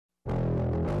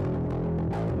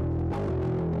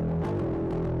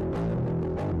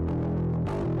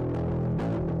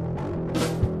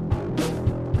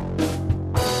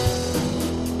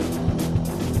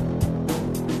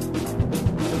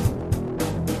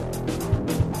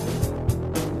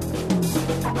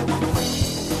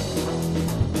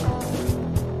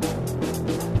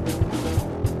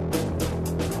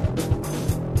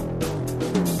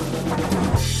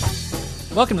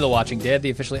Welcome to The Walking Dead, the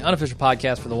officially unofficial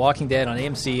podcast for The Walking Dead on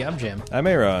AMC. I'm Jim. I'm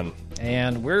Aaron.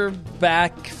 And we're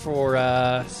back for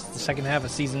the second half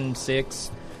of Season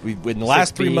 6. In the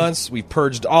last 3 months, we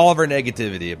purged all of our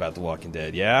negativity about The Walking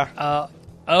Dead, yeah? I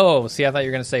thought you were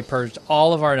going to say purged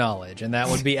all of our knowledge, and that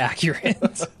would be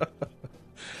accurate.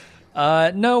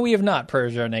 No, we have not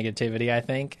purged our negativity, I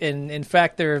think. And in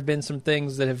fact, there have been some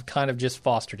things that have kind of just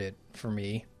fostered it for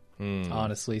me,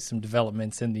 honestly. Some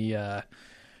developments in the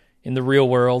real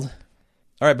world.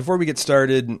 All right, before we get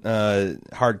started,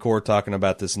 hardcore talking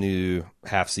about this new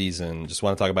half season, just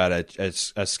want to talk about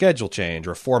a schedule change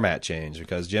or a format change,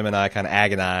 because Jim and I kind of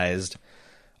agonized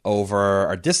over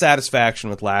our dissatisfaction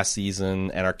with last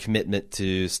season and our commitment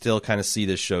to still kind of see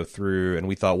this show through. And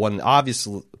we thought one of the obvious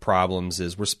problems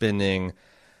is we're spending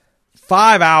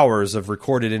 5 hours of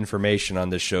recorded information on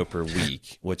this show per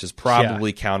week, which is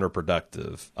probably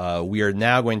counterproductive. We are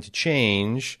now going to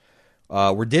change.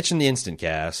 We're ditching the instant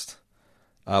cast.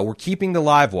 We're keeping the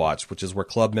live watch, which is where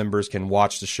club members can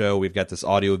watch the show. We've got this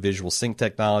audio-visual sync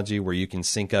technology where you can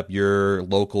sync up your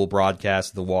local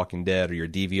broadcast of The Walking Dead or your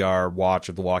DVR watch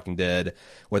of The Walking Dead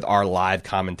with our live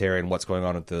commentary and what's going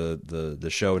on with the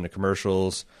show and the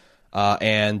commercials.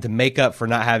 And to make up for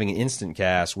not having an instant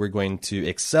cast, we're going to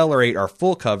accelerate our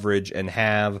full coverage and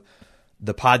have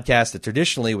the podcast that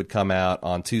traditionally would come out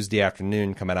on Tuesday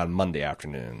afternoon come out on Monday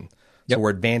afternoon. Yep. So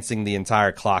we're advancing the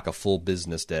entire clock a full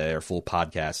business day or full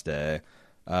podcast day,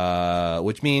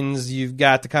 which means you've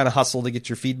got to kind of hustle to get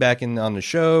your feedback in on the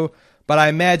show. But I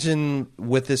imagine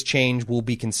with this change, we'll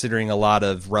be considering a lot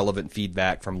of relevant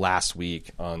feedback from last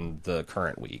week on the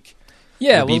current week.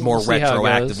 Yeah, it'll be more we'll see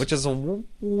retroactive, which is a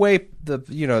way the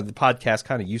podcast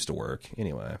kind of used to work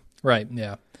anyway. Right.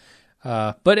 Yeah.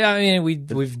 But I mean,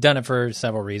 we've done it for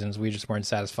several reasons. We just weren't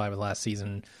satisfied with last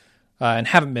season, and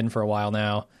haven't been for a while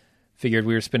now. Figured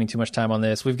we were spending too much time on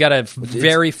this. We've got a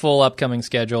very full upcoming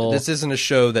schedule. This isn't a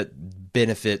show that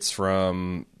benefits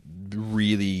from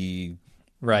really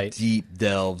deep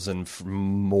delves and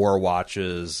more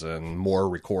watches and more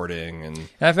recording. And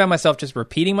I found myself just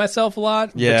repeating myself a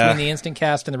lot between the instant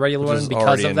cast and the regular one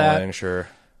because of that. Annoying, sure.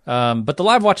 But the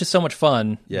live watch is so much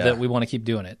fun that we want to keep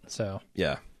doing it. So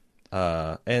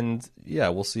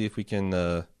we'll see if we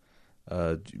can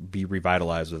be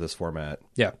revitalized with this format.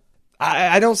 Yeah.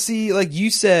 I don't see, like you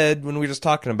said when we were just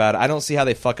talking about it, I don't see how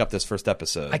they fuck up this first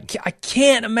episode. I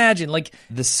can't imagine. Like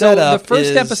the setup. The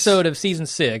first episode of season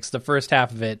 6, the first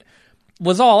half of it,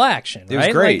 was all action. It was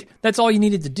great. Like, that's all you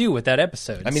needed to do with that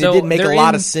episode. I mean, it didn't make a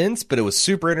lot of sense, but it was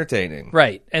super entertaining.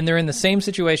 Right, and they're in the same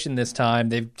situation this time.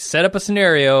 They've set up a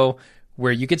scenario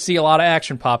where you could see a lot of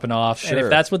action popping off, and if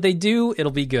that's what they do,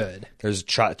 it'll be good. There's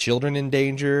children in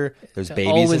danger. There's babies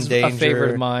Always in danger. A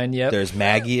favorite of mine, yep. There's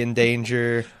Maggie in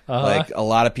danger. Like, a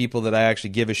lot of people that I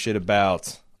actually give a shit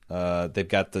about. They've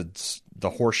got the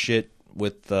horse shit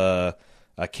with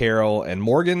Carol and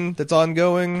Morgan that's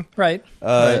ongoing. Right.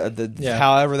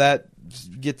 However that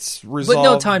gets resolved. But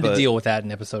no time to deal with that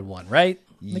in episode 1, right?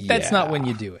 Like, that's not when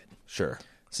you do it. Sure.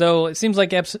 So it seems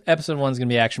like episode 1 is going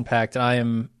to be action-packed, and I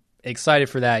am excited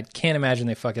for that. Can't imagine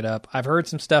they fuck it up. I've heard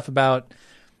some stuff about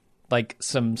like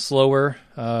some slower,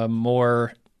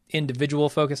 more individual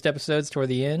focused episodes toward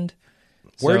the end.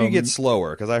 Where do you get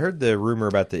slower? Because I heard the rumor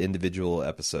about the individual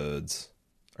episodes.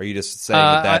 Are you just saying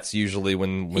that's usually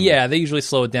when? Yeah, they usually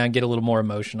slow it down, get a little more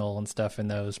emotional and stuff in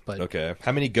those. But okay,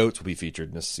 how many goats will be featured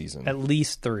in this season? At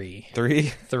least 3. 3?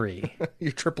 3.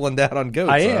 You're tripling down on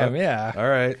goats. I am. Yeah. All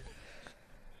right.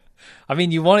 I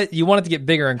mean, you want it to get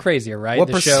bigger and crazier, right?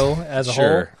 The show as a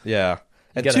whole. Yeah.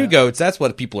 And 2 goats, that's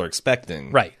what people are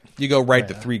expecting. Right. You go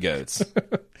to 3 goats.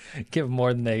 Give them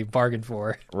more than they bargained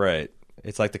for. Right.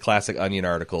 It's like the classic Onion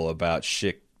article about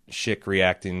Schick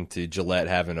reacting to Gillette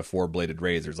having a 4-bladed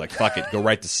razor. It's like, fuck it, go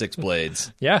right to 6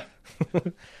 blades. Yeah.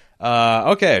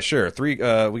 Okay, sure. 3. We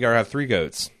gotta have 3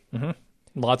 goats. Mm-hmm.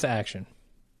 Lots of action.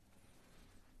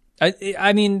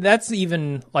 I mean, that's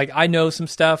even, like, I know some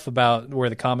stuff about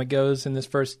where the comic goes in this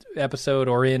first episode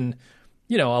or in,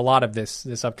 a lot of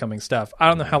this upcoming stuff. I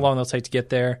don't know how long they'll take to get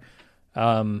there.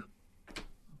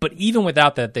 But even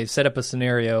without that, they've set up a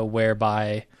scenario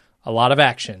whereby a lot of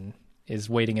action is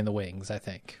waiting in the wings, I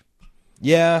think.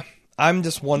 Yeah, I'm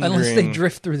just wondering. Unless they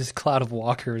drift through this cloud of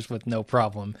walkers with no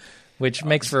problem, which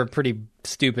makes for a pretty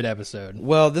stupid episode.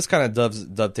 Well, this kind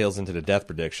of dovetails into the death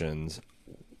predictions.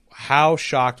 How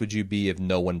shocked would you be if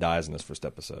no one dies in this first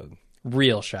episode?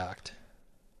 Real shocked.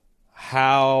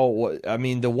 I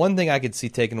mean, the one thing I could see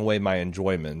taking away my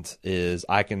enjoyment is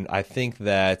I think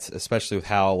that, especially with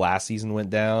how last season went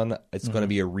down, it's going to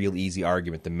be a real easy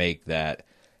argument to make that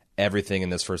everything in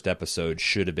this first episode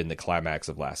should have been the climax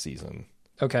of last season.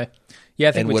 Okay. Yeah,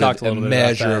 I think and we would talked have a little bit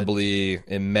about that.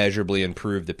 immeasurably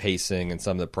improved the pacing and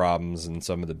some of the problems and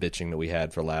some of the bitching that we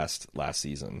had for last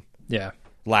season. Yeah.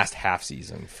 Last half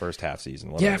season, first half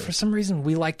season. Whatever. Yeah, for some reason,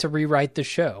 we like to rewrite the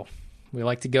show. We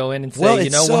like to go in and say, well, you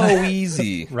know what? It's so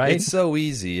easy. Right? It's so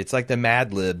easy. It's like the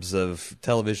Mad Libs of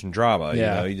television drama.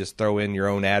 Yeah. You know, you just throw in your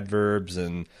own adverbs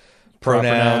and Proper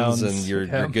pronouns, nouns, and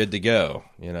you're good to go.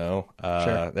 You know,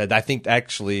 Sure. and I think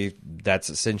actually that's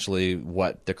essentially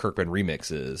what the Kirkman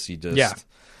remix is. You just,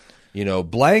 you know,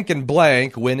 blank and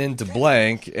blank went into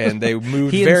blank, and they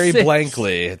moved He very insists.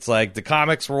 blankly. It's like the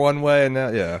comics were one way, and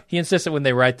now, He insists that when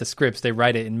they write the scripts, they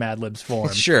write it in Mad Lib's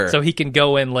form. Sure. So he can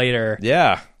go in later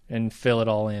yeah. and fill it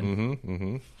all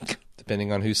in.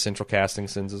 Depending on who central casting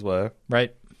sends his way.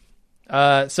 Right.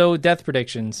 So death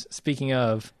predictions. Speaking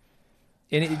of,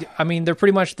 I mean, they're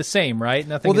pretty much the same, right?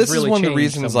 Nothing. Well, this has really is one of the changed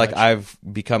reasons so like much. I've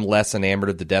become less enamored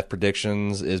of the death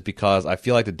predictions is because I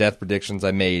feel like the death predictions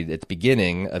I made at the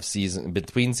beginning of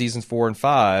between seasons 4 and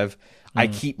 5, I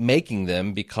keep making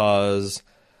them because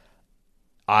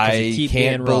I keep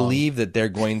can't being wrong. believe that they're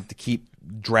going to keep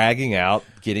dragging out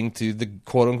getting to the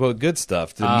quote unquote good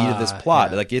stuff, the meat of this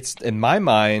plot. yeah. Like it's in my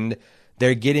mind,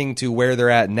 they're getting to where they're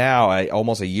at now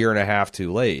almost a year and a half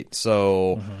too late.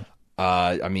 So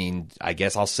I mean, I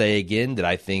guess I'll say again that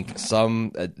I think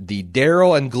the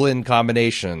Daryl and Glenn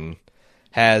combination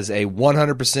has a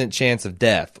 100% chance of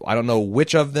death. I don't know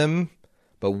which of them,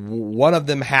 but one of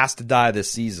them has to die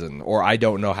this season, or I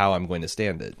don't know how I'm going to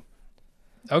stand it.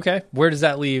 Okay. Where does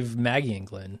that leave Maggie and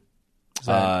Glenn?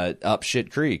 Up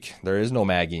shit creek. There is no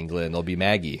Maggie and Glenn. There'll be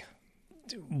Maggie.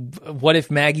 What if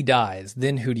Maggie dies?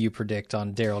 Then who do you predict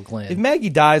on Daryl Glenn? If Maggie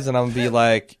dies, then I'm gonna be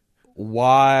like,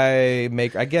 why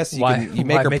make? I guess you Why- can. You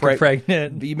why make make her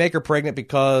pregnant? You make her pregnant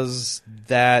because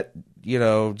that, you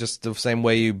know, just the same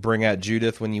way you bring out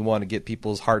Judith when you want to get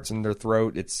people's hearts in their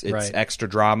throat. It's Right. extra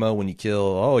drama when you kill.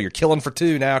 Oh, you're killing for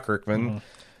two now, Kirkman.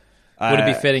 Would it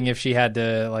be fitting if she had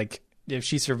to, like, if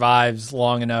she survives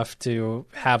long enough to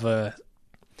have a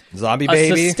Zombie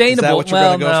baby? sustainable? Is that what you're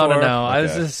well, gonna go no, for? no.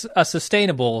 Okay. It's a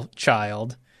sustainable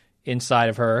child inside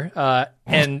of her,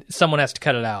 and someone has to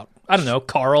cut it out. I don't know,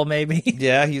 Carl maybe,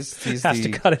 Yeah, he's Has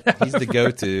to cut it out. he's the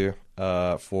go-to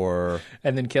for.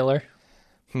 and then kill her.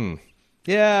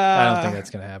 Yeah, I don't think that's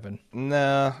gonna happen.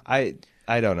 No, I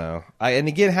don't know. And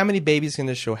again, how many babies can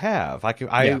this show have?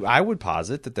 I would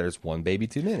posit that there's one baby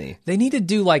too many. They need to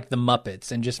do like the Muppets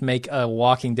and just make a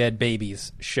Walking Dead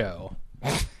babies show.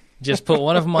 Just put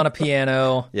one of them on a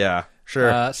piano. Yeah,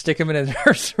 sure. Stick them in a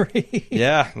nursery.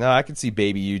 Yeah, no, I could see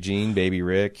baby Eugene, baby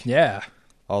Rick, Yeah,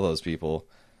 all those people.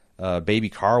 Baby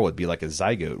Carl would be like a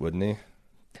zygote, wouldn't he?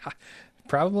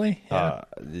 probably. Yeah.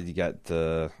 You got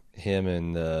him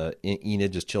and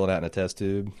Enid just chilling out in a test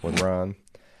tube with Ron.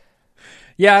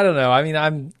 Yeah, I don't know. I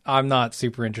mean, I'm not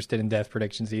super interested in death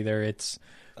predictions either. It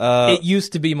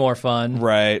used to be more fun.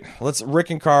 Right. Rick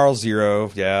and Carl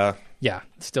 0. Yeah. Yeah,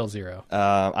 still 0.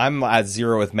 I'm at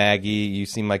 0 with Maggie. You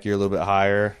seem like you're a little bit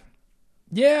higher.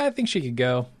 Yeah, I think she could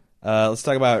go. Let's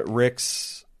talk about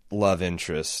Rick's love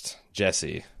interest,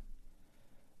 Jesse.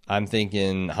 I'm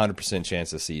thinking 100%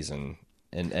 chance this season,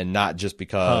 and not just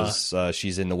because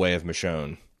she's in the way of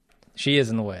Michonne. She is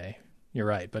in the way. You're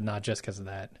right, but not just because of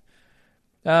that.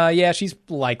 Yeah, she's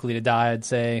likely to die, I'd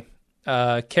say.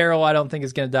 Carol, I don't think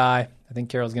is going to die. I think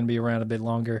Carol's going to be around a bit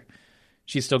longer.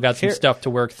 She's still got some stuff to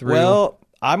work through. Well,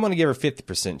 I'm going to give her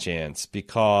 50% chance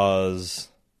because,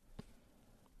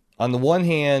 on the one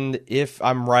hand, if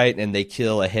I'm right and they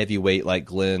kill a heavyweight like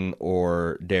Glenn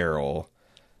or Daryl,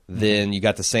 then you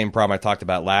got the same problem I talked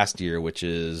about last year, which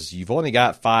is you've only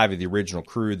got 5 of the original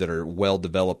crew that are well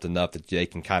developed enough that they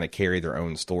can kind of carry their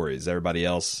own stories. Everybody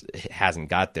else hasn't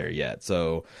got there yet.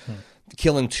 So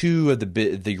killing 2 of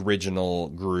the original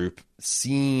group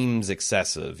seems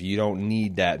excessive. You don't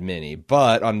need that many.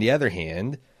 But on the other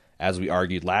hand, as we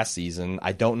argued last season,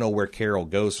 I don't know where Carol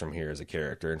goes from here as a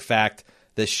character. In fact,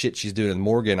 the shit she's doing with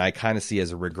Morgan, I kind of see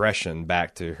as a regression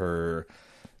back to her,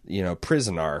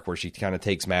 prison arc, where she kind of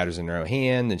takes matters in her own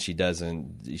hand and she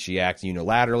acts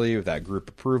unilaterally without group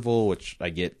approval, which I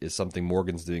get is something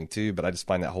Morgan's doing too, but I just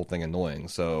find that whole thing annoying.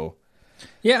 So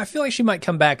yeah, I feel like she might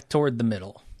come back toward the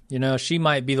middle. She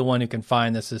might be the one who can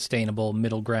find the sustainable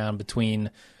middle ground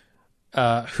between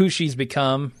who she's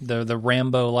become, the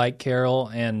Rambo-like Carol,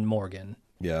 and Morgan.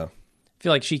 yeah. I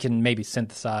feel like she can maybe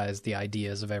synthesize the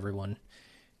ideas of everyone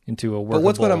into a workable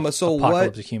what's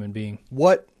apocalypse of human being.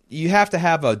 What you have to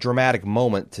have a dramatic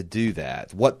moment to do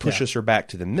that. What pushes her back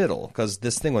to the middle? Because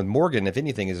this thing with Morgan, if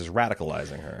anything, is just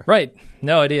radicalizing her. Right.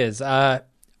 No, it is. I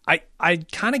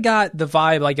kind of got the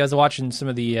vibe, like I was watching some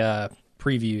of the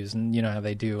previews, and you know how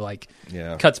they do like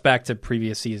Yeah. cuts back to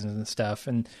previous seasons and stuff,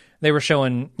 and they were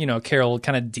showing Carol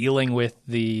kind of dealing with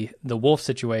the wolf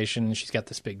situation. She's got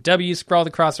this big W scrawled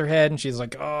across her head, and she's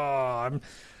like, I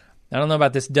don't know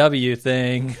about this W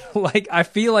thing. Like, I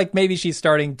feel like maybe she's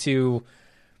starting to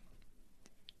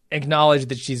acknowledge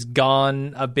that she's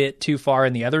gone a bit too far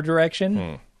in the other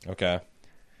direction. Okay.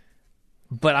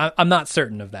 But I'm not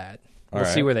certain of that. We'll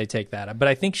see where they take that. But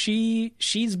I think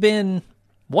she's been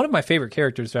one of my favorite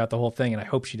characters throughout the whole thing, and I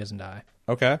hope she doesn't die.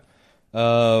 Okay.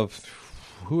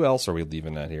 Who else are we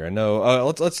leaving that here? I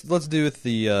know. Let's do with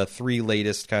the 3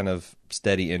 latest kind of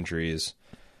steady entries.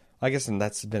 I guess, and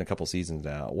that's been a couple seasons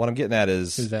now. What I'm getting at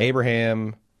is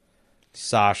Abraham,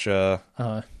 Sasha,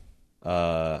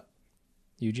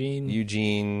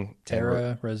 Eugene,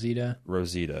 Tara,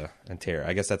 Rosita, and Tara.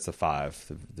 I guess that's the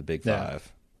 5, the big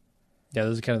 5. Yeah,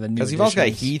 those are kind of the new. Because you've also got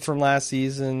Heath from last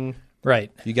season,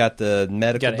 right? You got the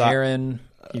medical. You got Aaron.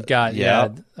 You've got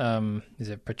is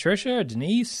it Patricia or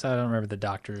Denise? I don't remember the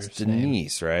doctor's name.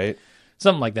 Denise, right?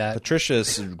 Something like that.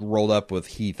 Patricia's rolled up with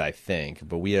Heath, I think,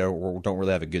 but we don't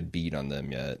really have a good beat on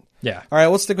them yet. Yeah. All right,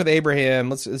 let's stick with Abraham.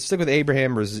 Let's stick with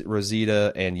Abraham,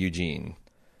 Rosita, and Eugene.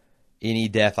 Any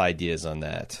death ideas on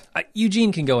that?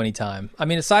 Eugene can go anytime. I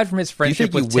mean, aside from his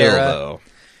friendship with Tara, Tara, though.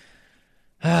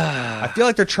 I feel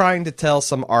like they're trying to tell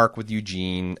some arc with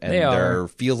Eugene, and there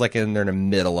feels like they're in the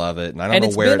middle of it, and I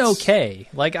don't know where it's okay.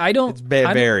 Like it's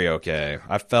very okay.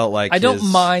 I felt like I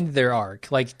don't mind their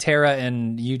arc, like Tara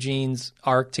and Eugene's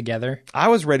arc together. I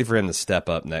was ready for him to step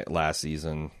up last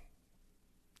season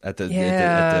at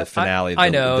the finale. I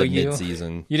know the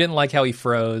mid-season. You didn't like how he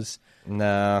froze.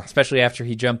 No, especially after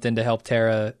he jumped in to help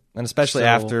Tara. And especially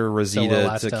after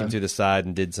Rosita took him to the side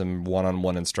and did some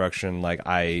one-on-one instruction, like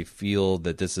I feel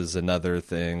that this is another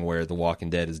thing where The Walking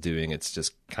Dead is doing. It's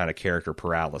just kind of character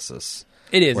paralysis.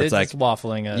 It is. It's like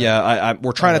waffling.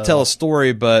 We're trying to tell a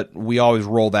story, but we always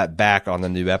roll that back on the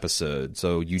new episode.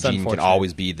 So Eugene can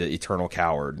always be the eternal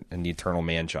coward and the eternal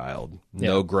man-child.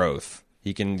 No growth.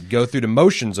 He can go through the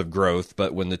motions of growth,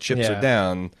 but when the chips are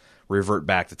down, revert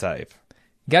back to type.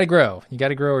 You got to grow. You got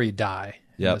to grow or you die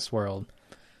in this world.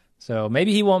 So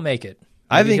maybe he won't make it.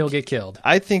 I think he'll get killed.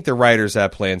 I think the writers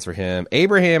have plans for him.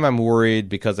 Abraham, I'm worried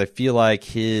because I feel like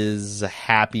his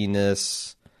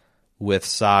happiness with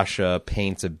Sasha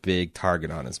paints a big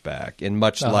target on his back. And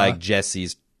much like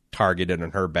Jesse's targeted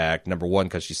on her back, number one,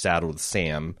 because she's saddled with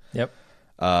Sam. Yep.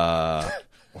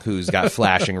 Who's got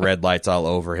flashing red lights all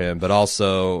over him. But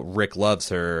also, Rick loves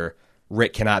her.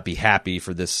 Rick cannot be happy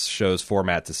for this show's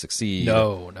format to succeed.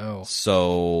 No.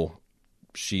 So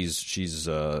she's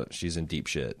in deep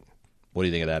shit. What do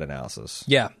you think of that analysis?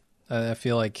 Yeah, I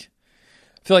feel like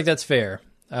that's fair.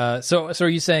 So are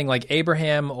you saying like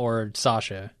Abraham or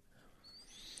Sasha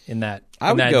in that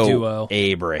go duo?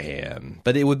 Abraham,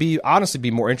 but it would honestly be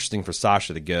more interesting for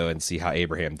Sasha to go and see how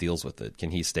Abraham deals with it.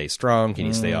 Can he stay strong? Can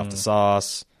he stay off the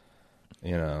sauce?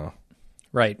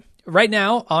 Right. Right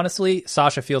now, honestly,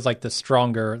 Sasha feels like the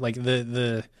stronger, like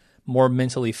the more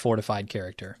mentally fortified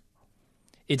character.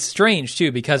 It's strange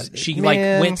too because she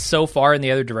went so far in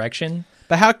the other direction.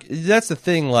 But that's the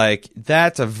thing, like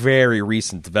that's a very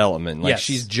recent development. Like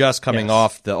she's just coming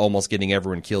off the almost getting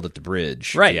everyone killed at the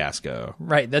bridge fiasco.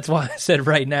 Right. That's why I said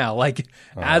right now. Like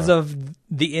as of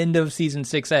the end of season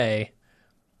 6A,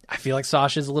 I feel like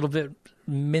Sasha's a little bit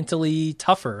mentally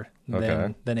tougher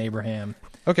than Abraham.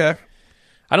 Okay.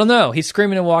 I don't know. He's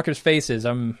screaming in walkers' faces.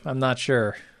 I'm not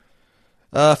sure.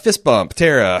 Fist bump,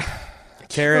 Tara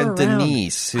and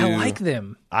Denise. I like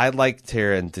them. I like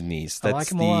Tara and Denise. That's I like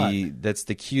them a lot. That's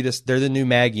the cutest. They're the new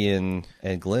Maggie and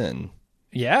Glenn.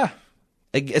 Yeah.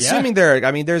 Assuming there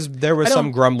was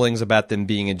some grumblings about them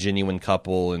being a genuine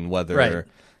couple and whether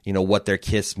what their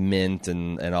kiss meant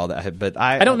and all that. But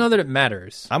I don't know that it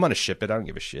matters. I'm gonna ship it. I don't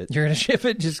give a shit. You're gonna ship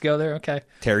it? Just go there. Okay.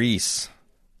 Therese.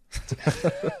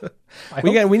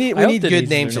 we need good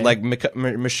names like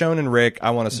Michonne and Rick.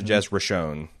 I want to suggest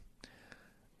Rashone.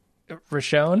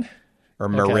 Rashone or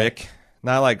Marick.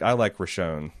 No, I like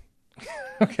Rashone.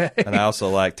 Okay. And I also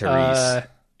like Therese.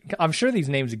 I'm sure these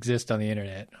names exist on the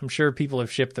internet. I'm sure people have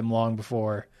shipped them long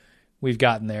before we've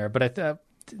gotten there. But I thought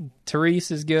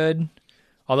Therese is good,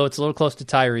 although it's a little close to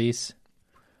Tyrese.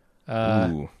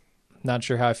 Not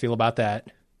sure how I feel about that.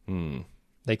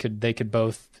 They could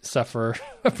both suffer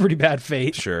a pretty bad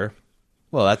fate. Sure.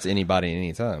 Well, that's anybody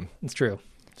anytime. It's true.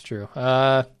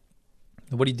 What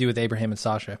do you do with Abraham and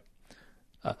Sasha?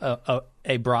 A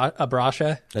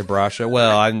brasha?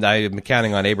 Well, I'm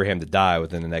counting on Abraham to die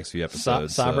within the next few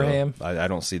episodes. Abraham? So I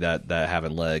don't see that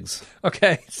having legs.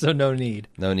 Okay, so no need.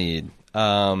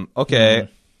 Okay.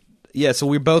 Yeah, so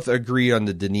we both agree on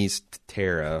the Denise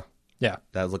Tara. Yeah.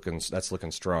 That's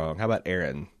looking strong. How about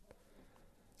Aaron?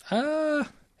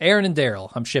 Aaron and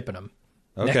Daryl. I'm shipping them.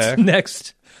 Okay.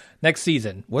 Next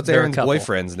season. What's They're a Aaron's couple.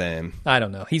 boyfriend's name? I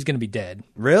don't know. He's going to be dead.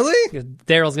 Really?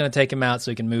 Daryl's going to take him out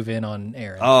so he can move in on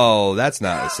Aaron. Oh, that's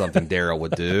not something Daryl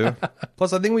would do.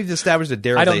 Plus, I think we've established that I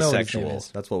Daryl's don't know what his name asexual.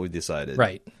 is. That's what we've decided.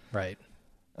 Right.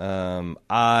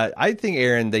 I think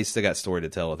Aaron, they still got story to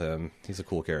tell with him. He's a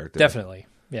cool character. Definitely.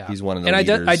 Yeah. He's one of the and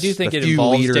leaders. I do think the it few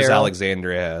involves leaders Daryl.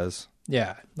 Alexandria has.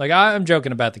 Yeah. Like, I'm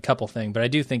joking about the couple thing, but I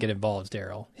do think it involves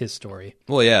Daryl, his story.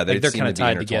 Well, yeah, Like, they're seem kind of to be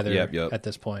tied intertwined. together Yep. at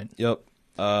this point. Yep.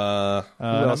 Who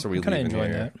else are we I'm kind of leaving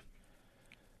enjoying here?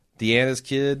 Deanna's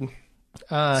kid.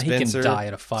 that. He can Spencer. die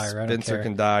at a fire. I don't Spencer care.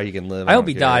 can die. He can live. I hope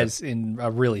he don't care. dies in a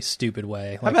really stupid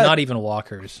way. Like, about- not even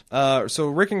walkers. So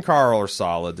Rick and Carl are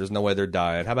solid. There's no way they're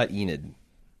dying. How about Enid?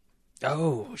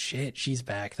 Oh, shit. She's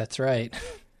back. That's right.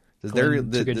 Is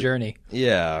Took a journey.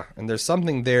 Yeah, and there's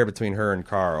something there between her and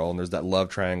Carl, and there's that love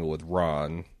triangle with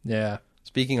Ron. Yeah.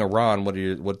 Speaking of Ron,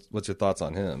 what's your thoughts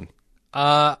on him?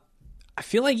 I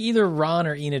feel like either Ron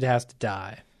or Enid has to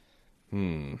die.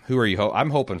 Who are you? I'm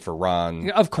hoping for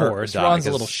Ron. Of course, or Ron's a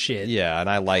because- little shit. Yeah, and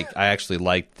I actually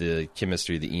like the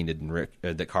chemistry that Enid and Rick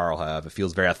that Carl have. It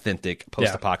feels very authentic,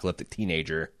 post-apocalyptic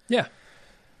teenager. Yeah.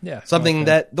 Yeah. Something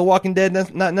that The Walking Dead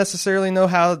not necessarily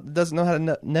doesn't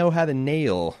know how to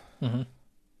nail. I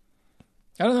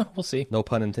don't know. We'll see. No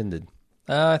pun intended.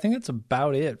 I think that's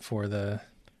about it for the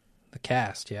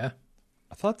cast. Yeah.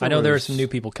 I There were some new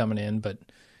people coming in, but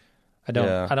I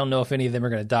don't know if any of them are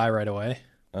going to die right away.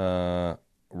 Right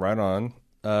on.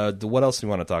 What else do you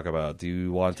want to talk about? Do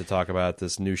you want to talk about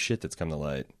this new shit that's come to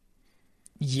light?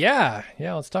 Yeah.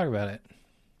 Let's talk about it.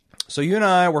 So you and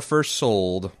I were first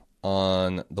sold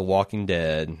on The Walking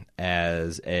Dead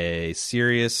as a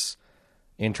serious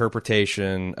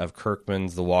interpretation of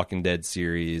Kirkman's The Walking Dead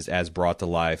series as brought to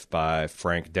life by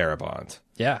Frank Darabont,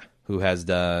 Yeah. who has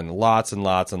done lots and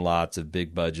lots and lots of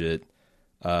big budget,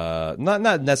 not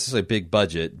necessarily big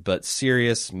budget, but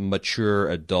serious, mature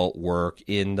adult work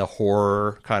in the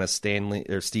horror kind of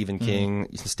Stephen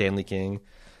King's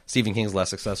less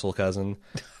successful cousin,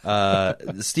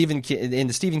 Stephen King, in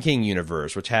the Stephen King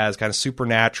universe, which has kind of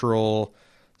supernatural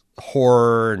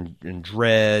horror and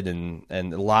dread and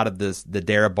a lot of the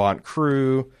Darabont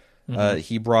crew.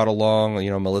 He brought along,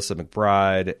 Melissa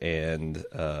McBride and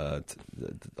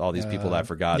all these people that I've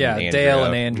forgotten. Yeah, Andrea, Dale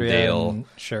and Andrea. Dale. And,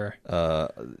 sure.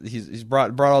 He's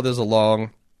brought all those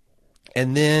along,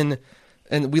 and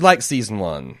we like season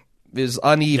 1. It was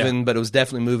uneven, but it was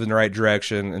definitely moving in the right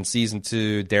direction. And season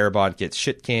 2, Darabont gets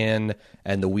shit canned,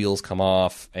 and the wheels come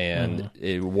off, and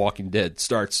Walking Dead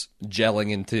starts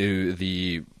gelling into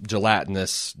the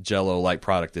gelatinous Jello-like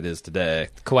product it is today.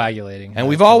 Coagulating. And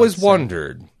we've always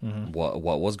wondered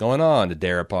what was going on. Did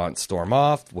Darabont storm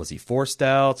off? Was he forced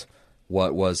out?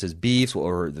 What was his beefs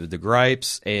or the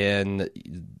gripes? And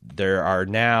there are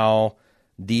now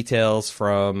details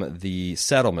from the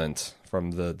settlement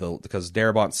from because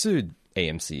Darabont sued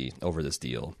AMC over this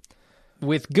deal.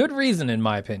 With good reason, in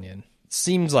my opinion.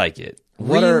 Seems like it.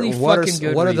 What are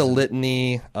the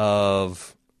litany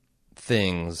of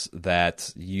things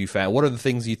that you found? What are the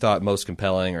things you thought most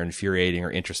compelling or infuriating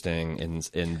or interesting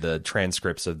in the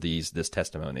transcripts of this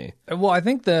testimony? Well, I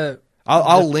think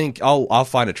I'll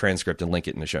find a transcript and link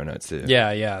it in the show notes too.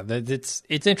 Yeah.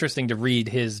 It's interesting to read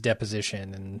his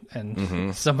deposition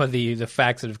and some of the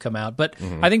facts that have come out. But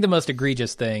I think the most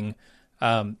egregious thing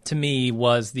to me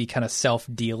was the kind of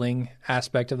self-dealing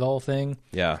aspect of the whole thing.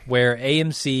 Yeah. Where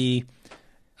AMC,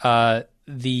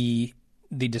 the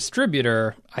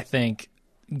distributor, I think,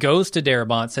 goes to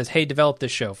Darabont, says, "Hey, develop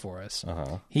this show for us."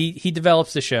 He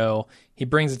develops the show. He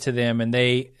brings it to them, and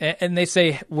they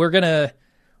say, "We're gonna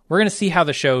see how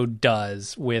the show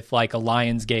does with like a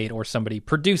Lionsgate or somebody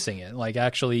producing it, like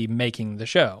actually making the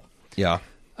show." Yeah.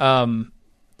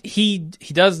 He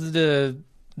does the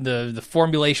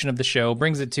formulation of the show,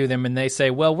 brings it to them, and they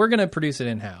say, "Well, we're going to produce it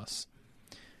in-house."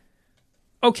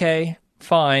 Okay,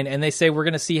 fine. And they say, "We're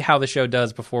going to see how the show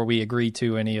does before we agree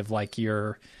to any of like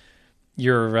your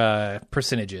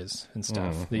percentages and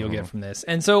stuff that you'll get from this."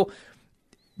 And so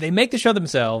they make the show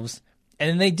themselves, and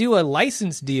then they do a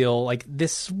license deal, like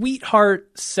this sweetheart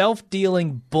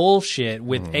self-dealing bullshit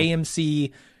with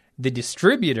AMC, the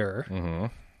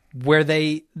distributor, where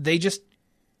they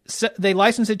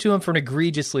license it to them for an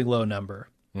egregiously low number.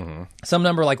 Some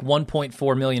number like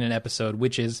 $1.4 million an episode,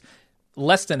 which is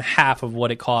less than half of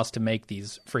what it costs to make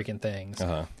these freaking things.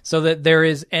 So that there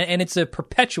is, and it's a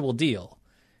perpetual deal.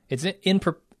 It's in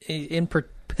perpetuity.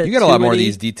 You got a lot more of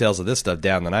these details of this stuff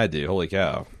down than I do. Holy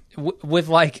cow. with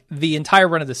like the entire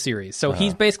run of the series. So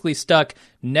he's basically stuck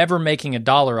never making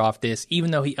 $1 off this,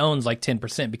 even though he owns like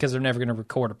 10% because they're never going to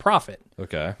record a profit.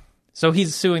 Okay. So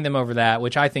he's suing them over that,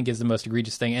 which I think is the most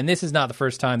egregious thing. And this is not the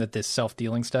first time that this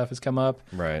self-dealing stuff has come up.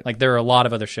 Right. Like there are a lot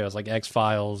of other shows like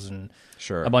X-Files and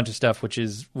Sure. a bunch of stuff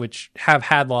which have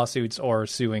had lawsuits or are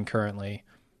suing currently.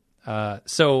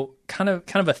 So kind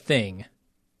of a thing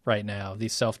right now,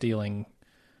 these self-dealing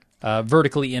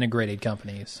vertically integrated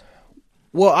companies.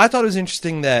 Well, I thought it was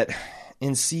interesting that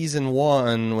in season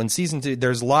 1, when season 2,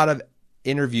 there's a lot of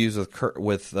interviews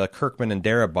with Kirkman and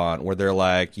Darabont where they're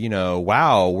like,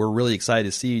 wow, we're really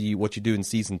excited to see what you do in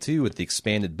season 2 with the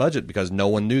expanded budget because no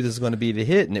one knew this was going to be the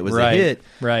hit, and it was a hit.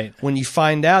 Right. When you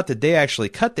find out that they actually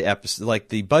cut the episode, like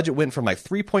the budget went from like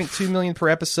 $3.2 million per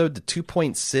episode to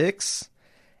 $2.6.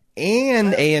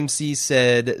 And AMC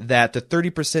said that the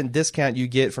 30% discount you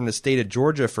get from the state of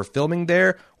Georgia for filming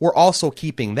there, we're also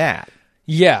keeping that.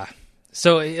 Yeah.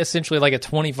 So essentially like a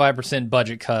 25%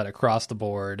 budget cut across the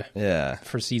board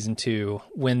for season 2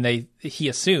 when he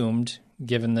assumed,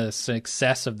 given the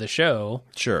success of the show,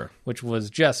 sure, which was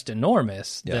just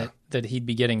enormous, that he'd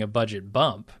be getting a budget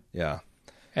bump. Yeah.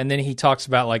 And then he talks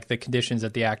about like the conditions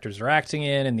that the actors are acting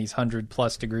in these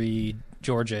 100+ degree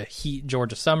Georgia heat,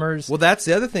 Georgia summers. Well, that's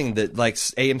the other thing that like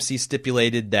AMC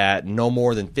stipulated that no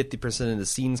more than 50% of the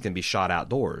scenes can be shot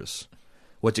outdoors,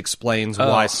 which explains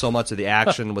why so much of the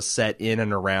action was set in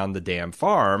and around the damn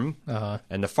farm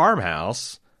and the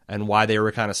farmhouse, and why they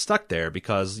were kind of stuck there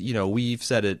because, we've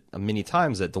said it many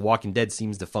times that The Walking Dead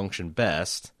seems to function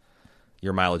best.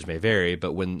 Your mileage may vary,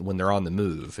 but when they're on the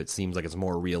move, it seems like it's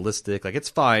more realistic. Like, it's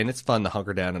fine. It's fun to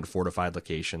hunker down in a fortified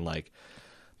location like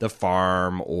the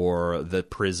farm or the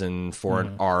prison for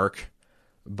an arc,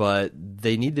 but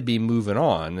they need to be moving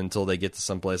on until they get to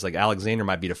some place. Like Alexander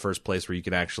might be the first place where you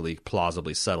can actually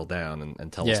plausibly settle down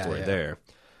and tell a story there.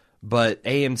 But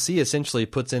AMC essentially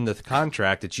puts in the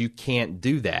contract that you can't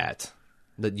do that.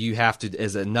 That you have to,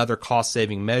 as another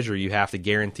cost-saving measure, you have to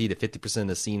guarantee that 50% of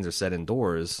the scenes are set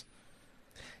indoors.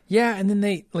 Yeah, and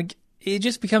then it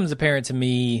just becomes apparent to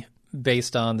me,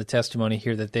 based on the testimony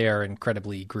here, that they are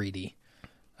incredibly greedy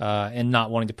and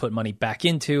not wanting to put money back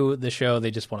into the show.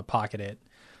 They just want to pocket it.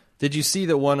 Did you see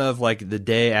that one of like the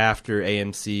day after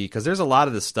AMC? Because there's a lot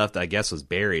of this stuff that I guess was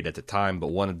buried at the time, but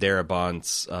one of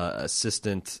Darabont's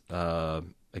assistant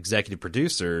executive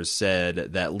producers said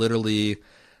that literally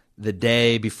the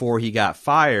day before he got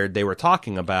fired, they were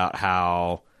talking about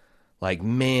how, like,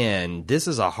 man, this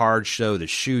is a hard show to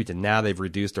shoot, and now they've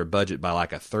reduced their budget by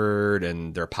like a third,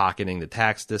 and they're pocketing the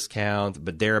tax discount.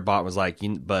 But Darabont was like,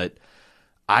 but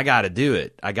I got to do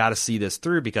it. I got to see this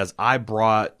through because I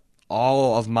brought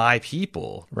all of my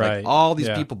people, like all these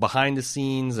people behind the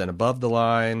scenes and above the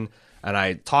line, and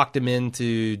I talked them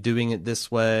into doing it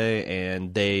this way,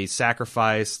 and they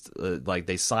sacrificed, like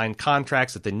they signed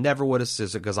contracts that they never would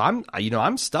have, because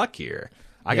I'm stuck here.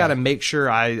 I got to make sure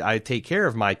I take care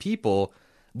of my people.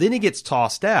 Then he gets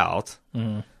tossed out,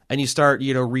 and you start,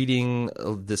 reading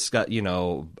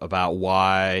about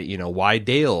why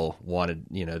Dale wanted,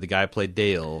 the guy who played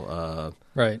Dale,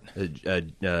 right?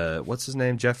 What's his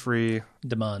name? Jeffrey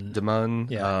DeMunn.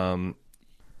 Yeah.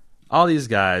 All these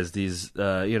guys, these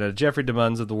Jeffrey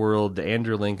DeMunns of the world, the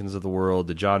Andrew Lincolns of the world,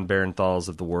 the John Barenthals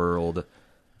of the world.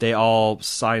 They all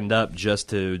signed up just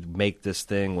to make this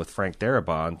thing with Frank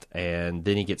Darabont, and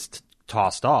then he gets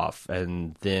tossed off,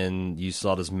 and then you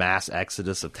saw this mass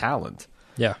exodus of talent.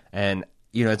 Yeah. And,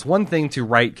 it's one thing to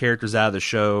write characters out of the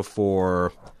show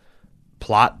for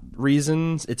plot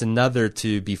reasons. It's another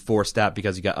to be forced out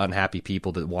because you got unhappy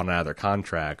people that want out of their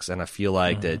contracts. And I feel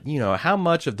like that, how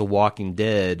much of The Walking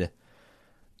Dead,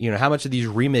 how much of these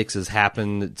remixes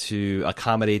happen to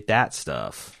accommodate that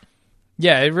stuff?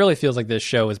 Yeah, it really feels like this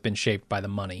show has been shaped by the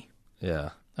money. Yeah.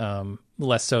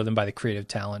 Less so than by the creative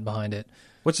talent behind it.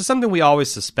 Which is something we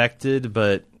always suspected,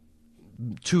 but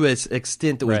to an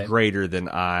extent that was greater than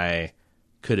I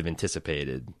could have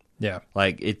anticipated. Yeah.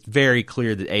 Like, it's very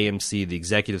clear that AMC, the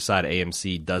executive side of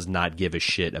AMC, does not give a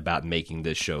shit about making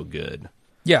this show good.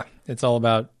 Yeah. It's all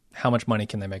about how much money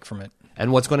can they make from it.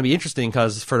 And what's going to be interesting,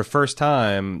 because for the first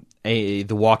time, The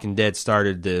Walking Dead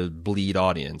started to bleed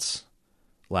audience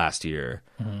last year.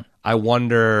 I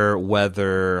wonder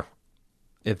whether,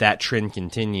 if that trend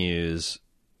continues,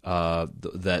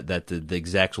 that the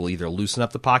execs will either loosen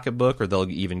up the pocketbook, or they'll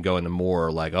even go into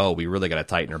more like, oh, we really got to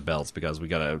tighten our belts because we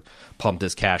got to pump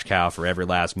this cash cow for every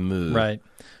last move. Right.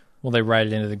 Will they ride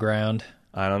it into the ground?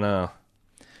 I don't know.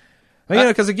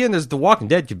 Because again, The Walking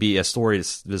Dead could be a story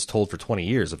that's told for 20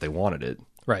 years if they wanted it.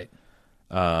 Right.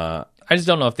 I just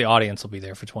don't know if the audience will be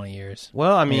there for 20 years.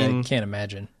 Well, I mean I can't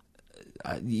imagine.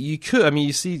 You could. I mean,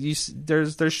 you see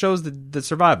there's shows that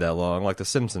survive that long, like The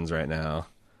Simpsons right now.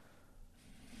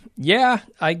 Yeah,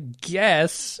 I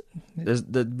guess.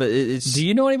 But it's. Do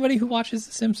you know anybody who watches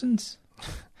The Simpsons?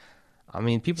 I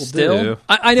mean, people Still? do.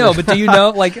 I know, but do you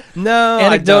know, like, No,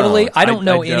 anecdotally? I don't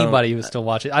know I don't. anybody who still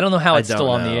watches it. I don't know how it's still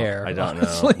on the air. I don't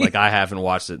honestly. know. Like, I haven't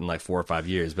watched it in like 4 or 5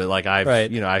 years, but like Right.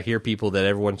 I hear people that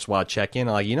every once in a while check in.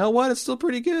 I'm like, you know what? It's still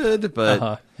pretty good,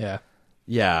 but Yeah.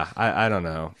 yeah, I don't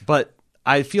know. But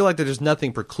I feel like there's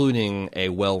nothing precluding a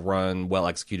well-run,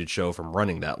 well-executed show from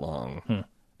running that long.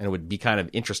 And it would be kind of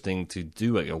interesting to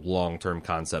do a long-term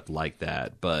concept like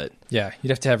that. But Yeah,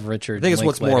 you'd have to have Richard. I think it's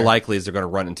what's more Linklater. likely is they're going to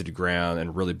run into the ground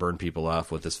and really burn people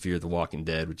off with this Fear of the Walking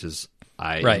Dead, which is,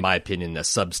 in my opinion, a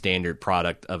substandard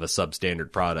product of a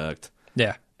substandard product.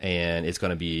 Yeah. And it's going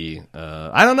to be,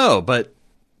 I don't know, but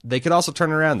they could also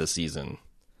turn around this season.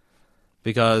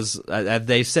 Because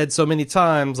they've said so many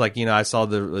times, like, I saw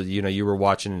you were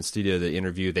watching in the studio the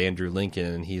interview with Andrew Lincoln,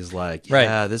 and he's like,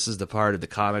 yeah, this is the part of the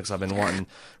comics I've been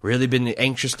really been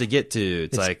anxious to get to.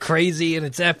 It's like crazy and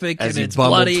it's epic as and he it's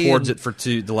bumbled bloody. towards it for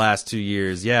the last 2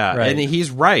 years. Yeah. Right. And he's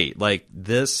right. Like,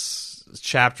 this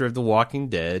chapter of The Walking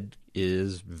Dead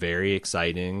is very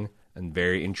exciting and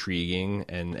very intriguing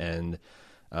and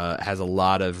has a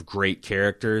lot of great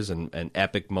characters and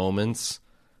epic moments.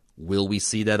 Will we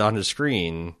see that on the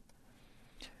screen?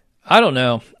 I don't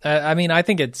know. I mean, I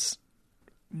think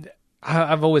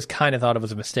I've always kind of thought it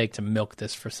was a mistake to milk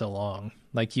this for so long.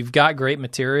 Like, you've got great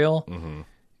material.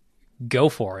 Go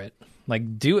for it.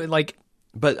 Like, do it. Like,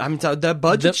 but I'm that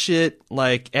budget shit.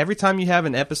 Like, every time you have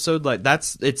an episode, like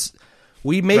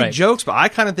we made jokes, but I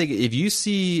kind of think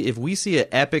if we see an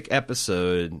epic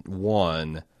episode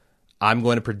 1, I'm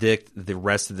going to predict the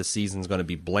rest of the season is going to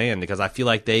be bland because I feel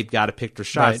like they've got to pick their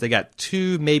shots. Right. They got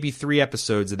 2, maybe 3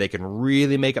 episodes that they can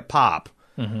really make it pop,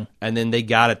 and then they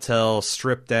got to tell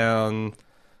stripped down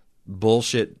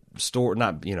bullshit story.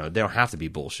 Not they don't have to be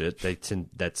bullshit.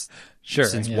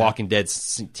 Since Walking Dead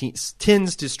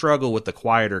tends to struggle with the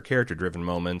quieter character driven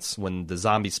moments when the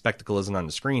zombie spectacle isn't on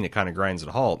the screen, it kind of grinds to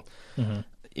a halt.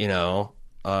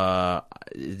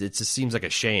 It just seems like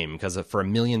a shame because for $1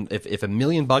 million, if $1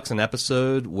 million an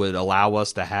episode would allow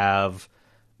us to have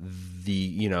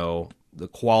the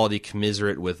quality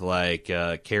commiserate with like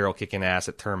Carol kicking ass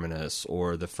at Terminus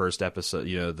or the first episode,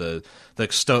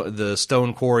 the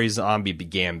Stone Quarry zombie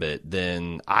gambit,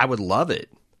 then I would love it.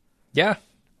 yeah.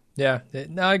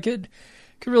 No, it could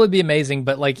really be amazing,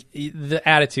 but like the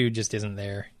attitude just isn't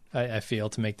there. I feel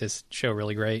to make this show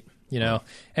really great. And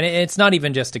it's not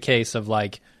even just a case of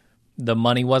like the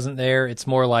money wasn't there. It's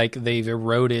more like they've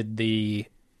eroded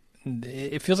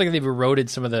it feels like they've eroded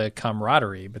some of the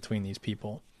camaraderie between these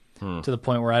people to the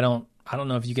point where I don't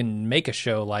know if you can make a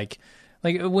show like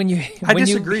when you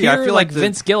disagree. You hear, I feel like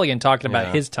Vince Gilligan talking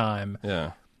about his time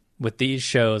with these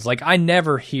shows. Like, I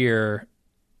never hear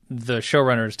the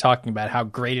showrunners talking about how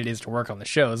great it is to work on the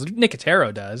shows.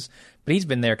 Nicotero does, but he's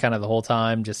been there kind of the whole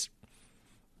time, just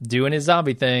doing his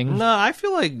zombie thing. No, I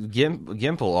feel like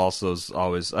Gimple also is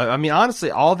always. I mean,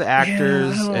 honestly, all the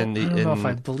actors I don't know if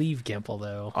I believe Gimple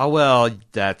though. Oh well,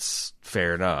 that's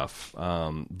fair enough.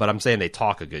 But I'm saying they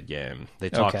talk a good game. They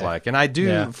talk and I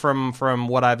do from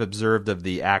what I've observed of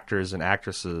the actors and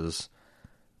actresses,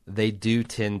 they do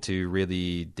tend to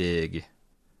really dig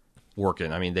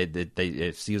working. I mean, they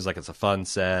it seems like it's a fun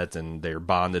set, and they're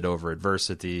bonded over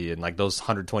adversity, and like those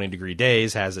 120-degree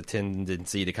days has a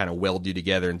tendency to kind of weld you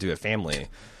together into a family.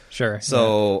 Sure.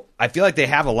 So I feel like they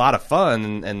have a lot of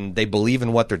fun and they believe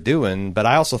in what they're doing. But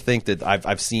I also think that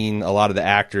I've seen a lot of the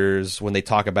actors when they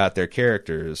talk about their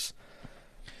characters,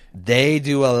 they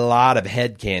do a lot of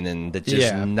headcanon that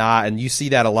just not, and you see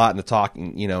that a lot in the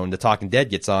Talking, when the Talking Dead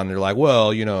gets on, they're like,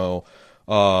 well,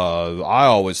 I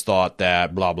always thought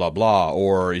that blah, blah, blah,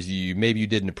 or maybe you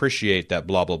didn't appreciate that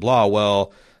blah, blah, blah.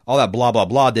 Well, all that blah, blah,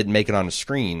 blah didn't make it on the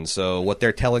screen. So what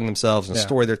they're telling themselves and the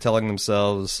story they're telling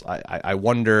themselves, I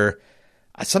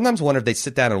sometimes wonder if they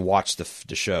sit down and watch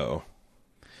the show.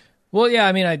 Well, yeah,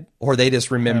 I mean, or they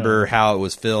just remember how it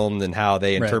was filmed and how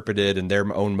they interpreted and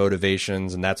their own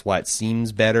motivations, and that's why it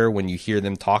seems better when you hear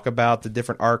them talk about the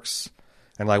different arcs.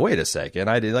 And like, wait a second,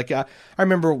 I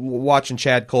remember watching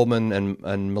Chad Coleman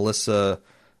and Melissa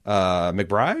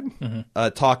McBride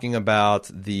talking about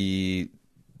the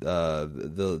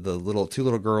little two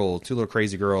little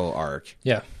crazy girl arc.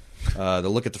 Yeah, the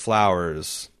Look at the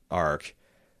Flowers arc,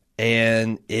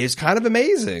 and it's kind of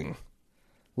amazing.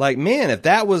 Like, man, if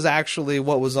that was actually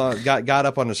what was got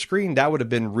up on the screen, that would have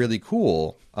been really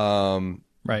cool.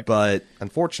 Right. But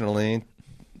unfortunately,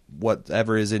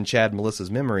 whatever is in Chad and Melissa's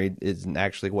memory isn't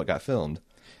actually what got filmed.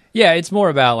 Yeah, it's more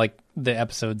about like the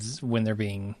episodes when they're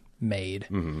being made.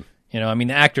 Mm-hmm. You know, I mean,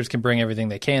 the actors can bring everything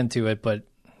they can to it, but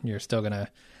you're still going to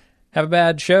have a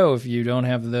bad show if you don't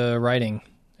have the writing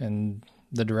and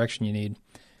the direction you need.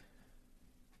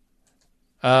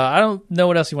 I don't know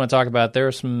what else you want to talk about. There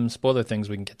are some spoiler things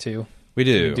we can get to. We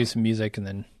do. We can do some music and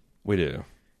then we do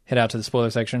head out to the spoiler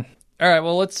section. All right,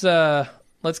 well, let's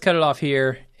cut it off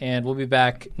here, and we'll be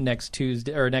back next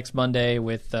Tuesday or next Monday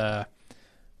with the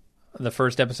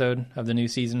first episode of the new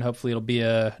season. Hopefully, it'll be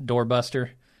a doorbuster,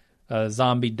 a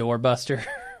zombie doorbuster.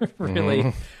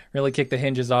 Really kick the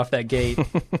hinges off that gate,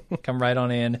 come right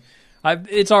on in.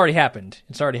 It's already happened.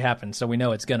 So we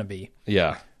know it's gonna be.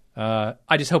 Yeah.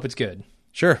 I just hope it's good.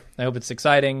 Sure. I hope it's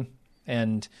exciting,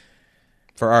 and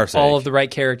for our sake, all of the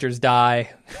right characters die.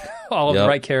 All of the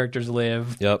right characters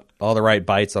live. Yep. All the right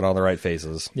bites on all the right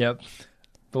faces. Yep.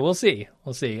 But we'll see.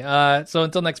 So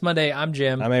until next Monday, I'm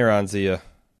Jim. I'm Aaron. See ya.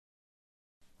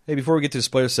 Hey, before we get to the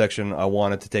spoiler section, I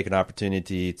wanted to take an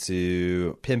opportunity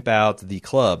to pimp out the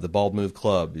club, the Bald Move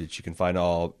Club, which you can find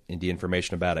all the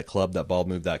information about at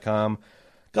club.baldmove.com.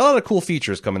 Got a lot of cool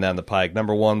features coming down the pike.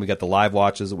 Number one, we got the live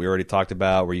watches that we already talked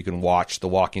about, where you can watch The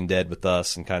Walking Dead with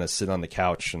us and kind of sit on the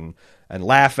couch and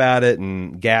laugh at it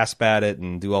and gasp at it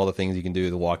and do all the things you can do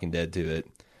with The Walking Dead to it.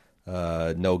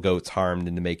 No goats harmed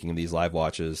in the making of these live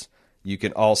watches. You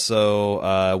can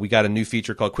also, we got a new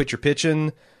feature called Quit Your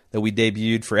Pitching that we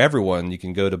debuted for everyone. You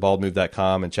can go to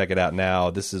baldmove.com and check it out now.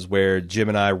 This is where Jim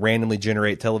and I randomly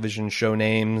generate television show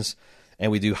names,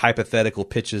 and we do hypothetical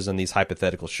pitches on these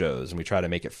hypothetical shows, and we try to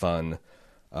make it fun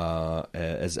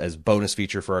as bonus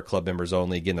feature for our club members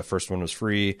only. Again, the first one was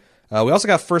free. We also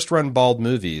got first run bald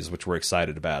movies, which we're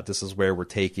excited about. This is where we're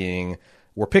picking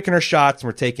our shots, and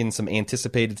we're taking some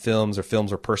anticipated films or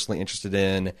films we're personally interested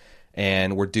in,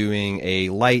 and we're doing a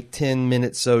light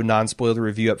 10-minute non-spoiler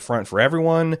review up front for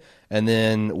everyone, and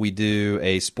then we do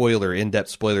a in-depth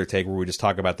spoiler take where we just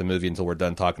talk about the movie until we're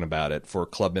done talking about it for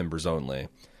club members only.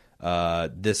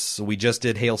 We just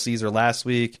did Hail Caesar last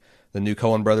week, the new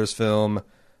Coen Brothers film.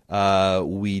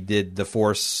 We did The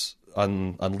Force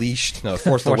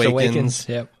Force Awakens.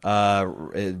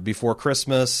 Yep. Before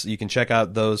Christmas. You can check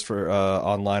out those for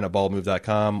online at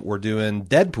baldmove.com. We're doing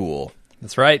Deadpool.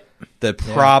 That's right. The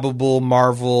probable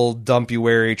Marvel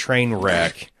dumpuary train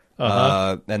wreck.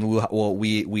 And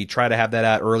we try to have that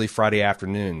out early Friday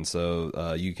afternoon,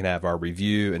 so you can have our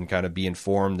review and kind of be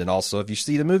informed. And also, if you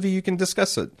see the movie, you can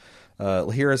discuss it.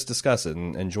 Hear us discuss it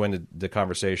and join the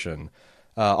conversation.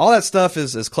 All that stuff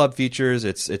is club features.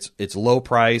 It's low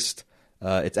priced.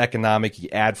 It's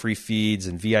economic. Ad-free feeds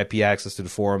and VIP access to the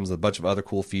forums. A bunch of other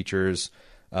cool features.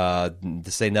 To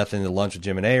say nothing to Lunch with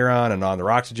Jim and Aaron and On the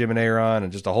Rocks with Jim and Aaron,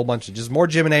 and just a whole bunch of just more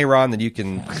Jim and Aaron than you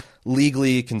can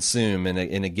legally consume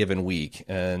in a given week.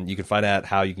 And you can find out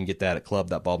how you can get that at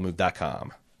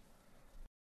club.baldmove.com.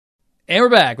 And we're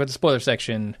back with the spoiler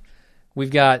section. We've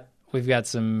got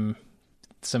some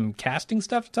casting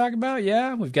stuff to talk about.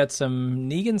 Yeah, we've got some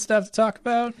Negan stuff to talk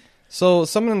about. So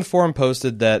someone in the forum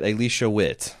posted that Alicia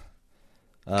Witt,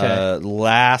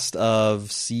 last of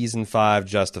season 5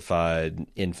 Justified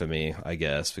infamy, I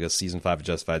guess, because season 5 of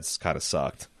Justified kind of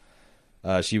sucked.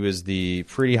 She was the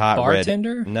pretty hot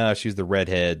bartender? No, she was the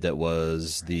redhead that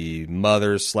was the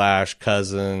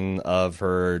mother/cousin of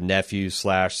her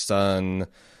nephew/son.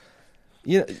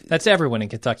 Yeah, that's everyone in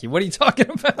Kentucky. What are you talking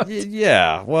about?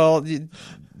 Yeah, well, do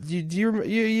you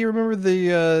remember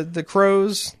the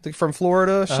Crows from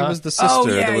Florida? She was the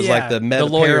sister that was like the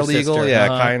paralegal. Sister. Yeah,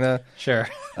 kind of. Sure.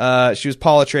 She was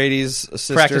Paul Atreides'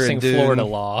 sister. Practicing in Dune. Florida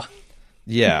law.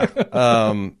 Yeah.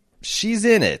 She's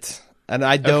in it. And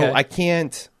I don't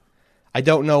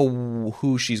know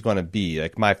who she's going to be.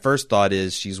 Like, my first thought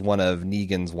is she's one of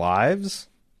Negan's wives.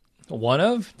 One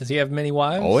of? Does he have many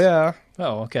wives? Oh, yeah.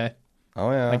 Oh, okay. Oh,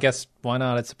 yeah. I guess, why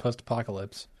not? It's a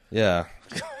post-apocalypse. Yeah.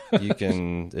 You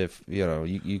can,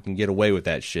 you can get away with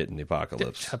that shit in the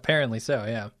apocalypse. Apparently so,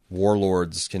 yeah.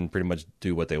 Warlords can pretty much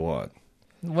do what they want.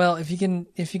 Well, if you can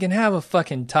have a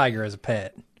fucking tiger as a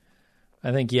pet,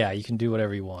 I think, yeah, you can do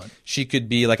whatever you want. She could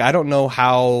be, like, I don't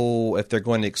know if they're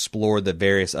going to explore the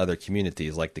various other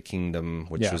communities, like the Kingdom,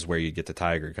 which is where you get the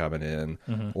tiger coming in,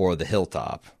 or the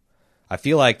Hilltop. I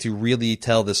feel like to really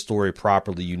tell this story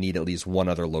properly, you need at least one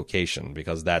other location,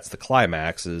 because that's the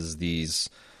climax, is these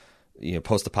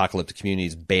post-apocalyptic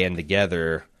communities band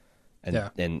together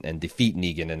and defeat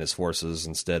Negan and his forces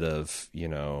instead of,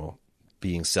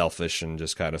 being selfish and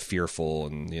just kind of fearful,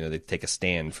 and they take a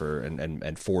stand for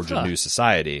and forge a new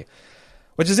society,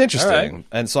 which is interesting. Right.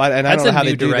 And so I don't know how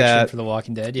they do that for The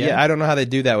Walking Dead. Yeah, I don't know how they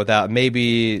do that without,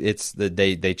 maybe it's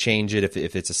they change it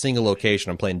if it's a single location.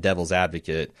 I'm playing devil's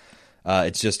advocate.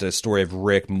 It's just a story of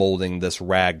Rick molding this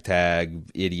ragtag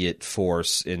idiot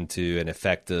force into an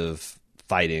effective,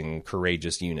 fighting,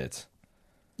 courageous unit.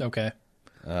 Okay.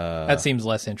 That seems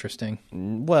less interesting.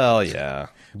 Well, yeah.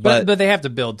 But they have to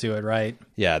build to it, right?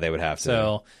 Yeah, they would have to.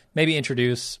 So maybe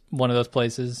introduce one of those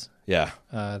places Yeah.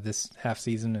 this half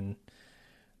season and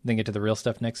then get to the real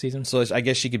stuff next season. So I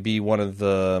guess she could be one of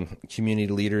the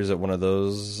community leaders at one of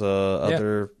those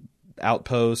other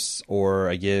outposts, or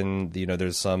again,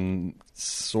 there's some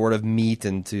sort of meat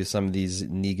into some of these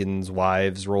Negan's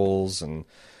wives' roles and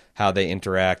how they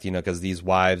interact, because these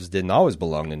wives didn't always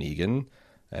belong to Negan,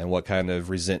 and what kind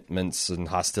of resentments and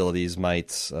hostilities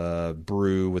might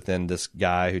brew within this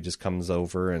guy who just comes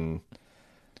over and,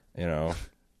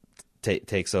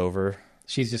 takes over.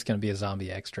 She's just going to be a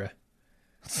zombie extra.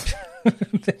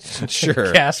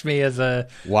 Sure. Cast me as a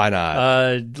why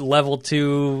not level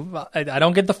 2. I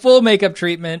don't get the full makeup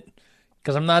treatment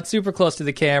because I'm not super close to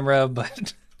the camera,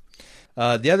 but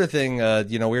the other thing,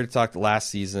 we were talked last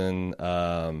season.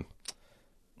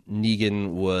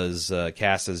 Negan was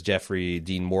cast as Jeffrey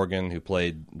Dean Morgan, who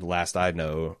played, the last I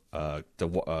know,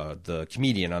 the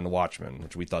comedian on The Watchmen,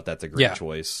 which we thought that's a great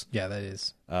choice. Yeah, that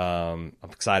is. I'm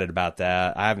excited about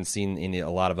that. I haven't seen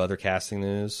a lot of other casting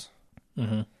news.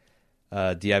 Mm-hmm.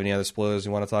 Do you have any other spoilers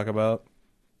you want to talk about,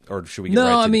 or should we get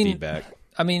right to the feedback?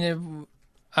 I mean,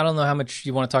 I don't know how much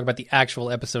you want to talk about the actual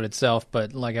episode itself,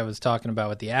 but like I was talking about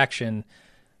with the action,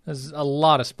 there's a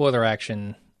lot of spoiler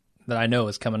action that I know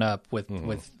is coming up with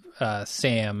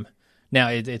Sam. Now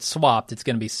it's swapped. It's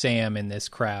going to be Sam in this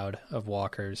crowd of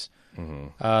walkers.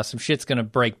 Mm-hmm. Some shit's going to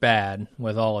break bad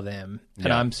with all of them,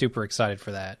 and I'm super excited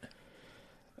for that.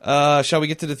 Shall we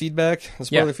get to the feedback? The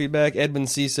spoiler feedback? Edwin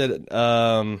C. said,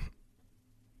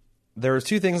 there were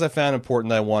 2 things I found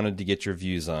important that I wanted to get your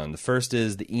views on. The first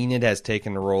is the Enid has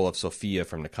taken the role of Sophia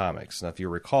from the comics. Now, if you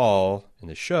recall, in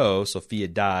the show, Sophia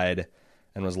died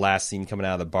and was last seen coming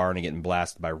out of the barn and getting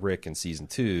blasted by Rick in season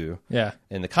 2. Yeah.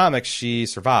 In the comics, she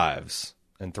survives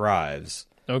and thrives.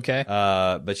 Okay.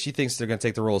 But she thinks they're going to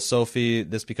take the role of Sophie.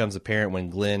 This becomes apparent when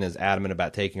Glenn is adamant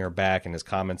about taking her back and his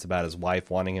comments about his wife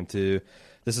wanting him to.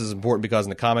 This is important because in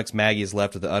the comics, Maggie is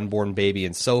left with the unborn baby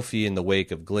and Sophia in the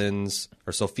wake of Glenn's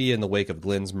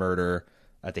murder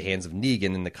at the hands of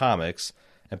Negan in the comics,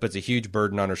 and puts a huge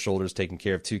burden on her shoulders taking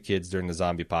care of 2 kids during the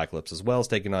zombie apocalypse, as well as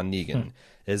taking on Negan.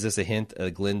 Is this a hint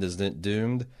Glenn is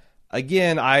doomed?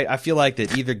 Again, I feel like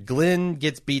that either Glenn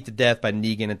gets beat to death by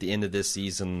Negan at the end of this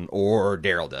season, or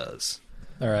Daryl does.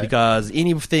 All right. Because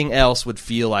anything else would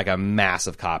feel like a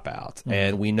massive cop-out. Mm-hmm.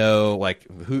 And we know,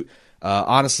 who...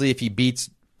 honestly, if he beats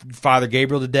Father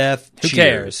Gabriel to death, who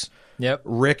cares? Yep.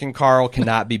 Rick and Carl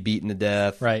cannot be beaten to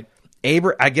death. Right.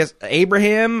 I guess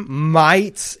Abraham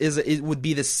would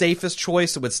be the safest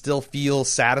choice. It would still feel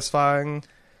satisfying.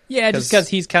 Yeah, just because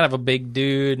he's kind of a big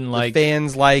dude and the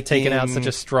fans like taking out such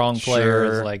a strong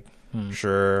player. Is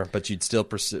sure, but you'd still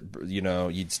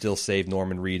you'd still save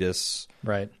Norman Reedus.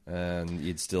 Right. And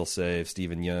you'd still save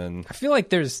Steven Yeun. I feel like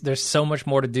there's so much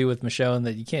more to do with Michonne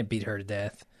that you can't beat her to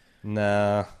death.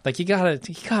 Nah. Like you gotta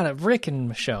Rick and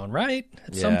Michonne, right?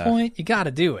 At some point, you gotta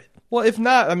do it. Well, if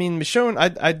not, I mean,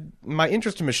 Michonne. My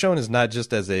interest in Michonne is not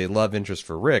just as a love interest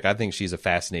for Rick. I think she's a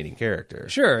fascinating character.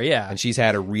 Sure, yeah. And she's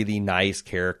had a really nice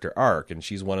character arc, and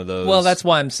she's one of those. Well, that's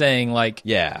why I'm saying,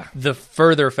 the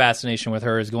further fascination with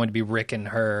her is going to be Rick and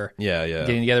her,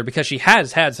 getting together, because she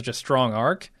has had such a strong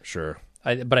arc. Sure.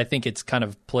 But I think it's kind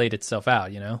of played itself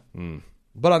out,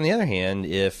 But on the other hand,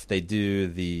 if they do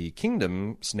the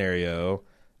Kingdom scenario,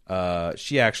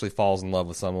 she actually falls in love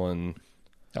with someone.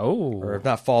 Oh. Or if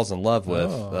not falls in love with,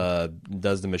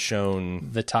 does the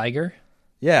Michonne... The tiger?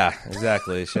 Yeah,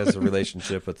 exactly. She has a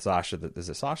relationship with Sasha. Is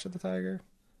it Sasha the tiger?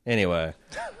 Anyway.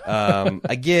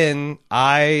 Again,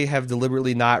 I have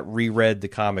deliberately not reread the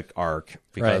comic arc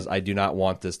because I do not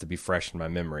want this to be fresh in my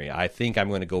memory. I think I'm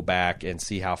going to go back and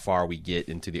see how far we get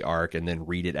into the arc and then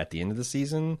read it at the end of the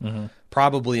season. Mm-hmm.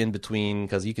 Probably in between,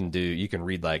 because you can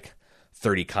read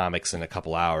 30 comics in a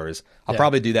couple hours. I'll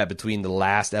probably do that between the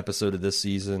last episode of this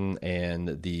season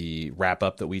and the wrap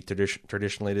up that we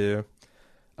traditionally do.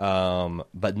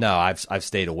 But no, I've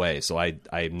stayed away, so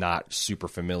I'm not super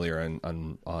familiar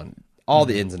on all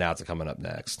the ins and outs of coming up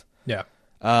next. Yeah.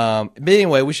 But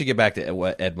anyway, we should get back to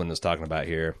what Edwin was talking about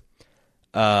here.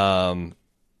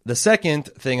 The second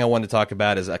thing I wanted to talk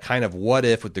about is a kind of what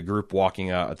if with the group walking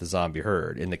out at the zombie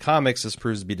herd. In the comics, this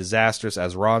proves to be disastrous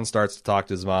as Ron starts to talk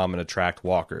to his mom and attract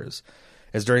walkers.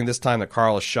 It's during this time that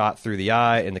Carl is shot through the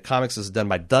eye. In the comics, this is done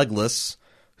by Douglas,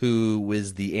 who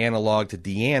is the analog to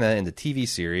Deanna in the TV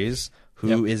series,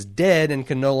 who is dead and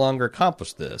can no longer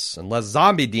accomplish this, unless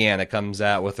zombie Deanna comes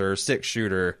out with her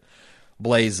 6-shooter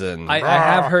blazing. I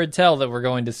have heard tell that we're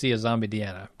going to see a zombie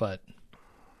Deanna, but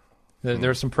there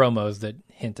are some promos that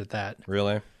hint at that.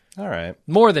 Really? All right.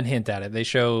 More than hint at it. They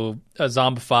show a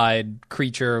zombified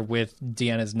creature with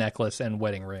Deanna's necklace and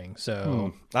wedding ring.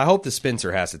 So I hope the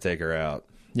Spencer has to take her out.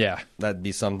 yeah, That'd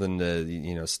be something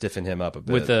to stiffen him up a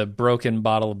bit. with a broken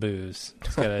bottle of booze,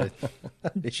 he's got to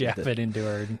jab it into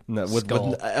her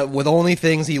skull. With only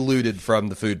things he looted from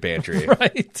the food pantry.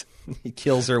 Right. He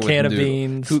kills her with Can of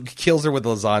beans. Who kills her with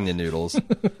lasagna noodles.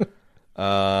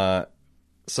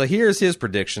 So here's his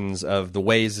predictions of the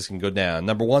ways this can go down.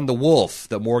 Number 1, the wolf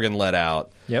that Morgan let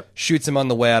out. Yep. Shoots him on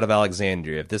the way out of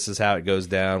Alexandria. If this is how it goes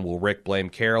down, will Rick blame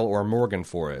Carol or Morgan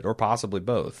for it? Or possibly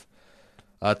both.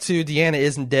 2, Deanna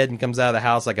isn't dead and comes out of the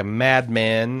house like a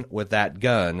madman with that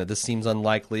gun. This seems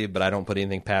unlikely, but I don't put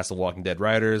anything past the Walking Dead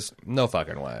writers. No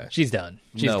fucking way. She's done.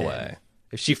 She's No dead. way.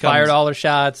 If She fired all her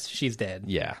shots. She's dead.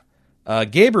 Yeah.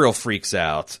 Gabriel freaks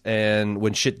out, and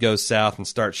when shit goes south and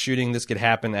starts shooting, this could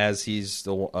happen as he's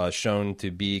shown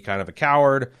to be kind of a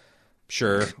coward.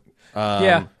 Sure.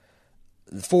 Yeah.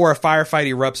 4, a firefight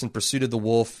erupts in pursuit of the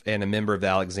wolf, and a member of the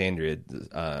Alexandria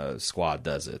squad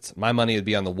does it. My money would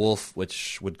be on the wolf,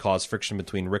 which would cause friction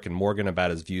between Rick and Morgan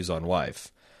about his views on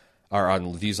life. I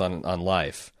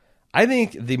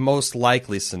think the most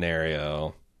likely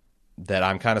scenario that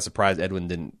I'm kind of surprised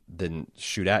Edwin didn't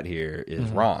shoot at here is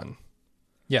Ron.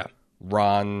 Yeah.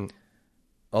 Ron,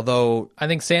 although I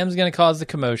think Sam's going to cause the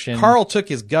commotion. Carl took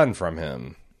his gun from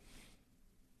him.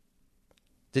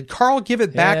 Did Carl give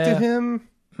it back to Yeah. him,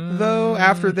 though,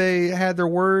 after they had their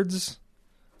words?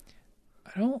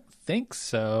 I don't think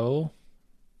so.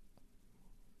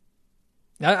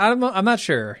 I'm not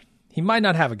sure. He might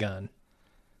not have a gun.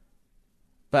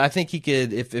 But I think he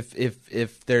could,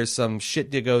 if there's some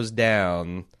shit that goes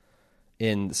down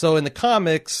in the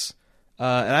comics,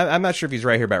 and I'm not sure if he's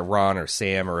right here about Ron or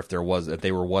Sam, or if they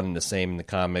were one and the same in the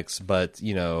comics. But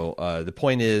the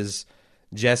point is,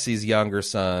 Jesse's younger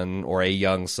son or a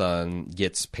young son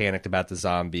gets panicked about the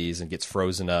zombies and gets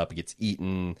frozen up, gets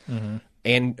eaten,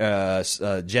 and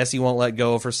Jesse won't let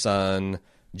go of her son.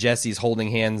 Jesse's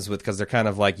holding hands because they're kind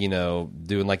of like,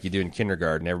 doing like you do in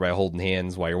kindergarten, everybody holding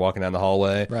hands while you're walking down the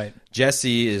hallway. Right.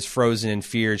 Jesse is frozen in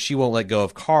fear. She won't let go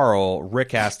of Carl.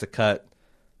 Rick has to cut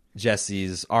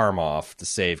Jesse's arm off to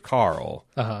save Carl.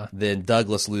 Then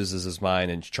Douglas loses his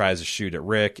mind and tries to shoot at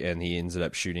Rick, and he ends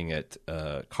up shooting at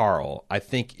Carl. I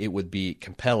think it would be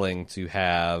compelling to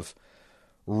have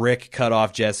Rick cut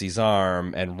off Jesse's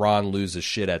arm and Ron loses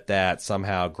shit at that,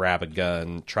 somehow grab a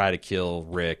gun, try to kill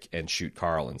Rick, and shoot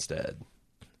Carl instead.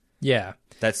 Yeah.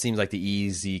 That seems like the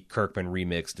easy Kirkman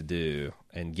remix to do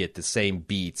and get the same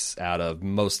beats out of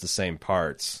most of the same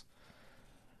parts.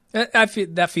 I feel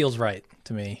that feels right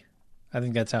to me. I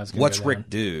think that's how it's going to What's go Rick down.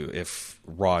 do if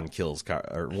Ron kills Carl?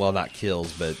 Or, well, not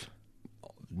kills, but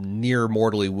near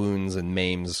mortally wounds and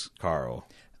maims Carl?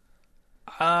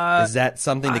 Is that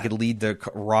something that could lead to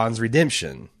Ron's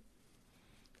redemption?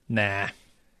 Nah.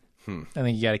 I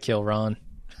think you got to kill Ron.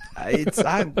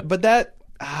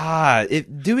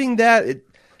 Doing that,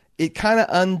 it kind of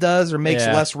undoes or makes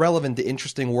Yeah. less relevant the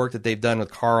interesting work that they've done with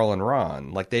Carl and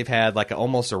Ron. Like they've had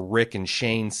almost a Rick and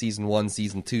Shane season 1,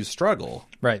 season 2 struggle.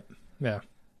 Right. Yeah.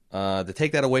 To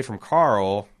take that away from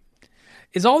Carl,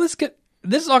 Is all this good?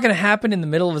 This is all going to happen in the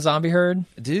middle of a zombie herd?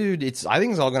 dude, I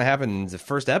think it's all going to happen in the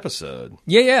first episode.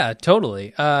 Yeah,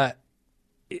 totally.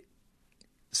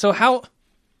 So how?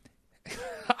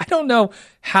 I don't know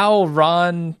how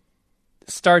Ron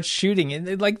starts shooting, and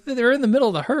they're in the middle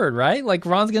of the herd, right? Like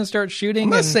Ron's going to start shooting. I'm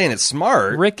not and saying it's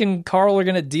smart. Rick and Carl are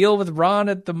going to deal with Ron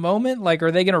at the moment. Like,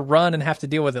 are they going to run and have to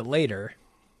deal with it later?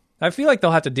 I feel like they'll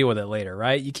have to deal with it later,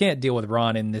 right? You can't deal with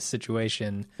Ron in this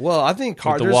situation. Well, I think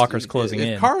the walkers closing if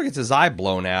in. Carl gets his eye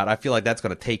blown out, I feel like that's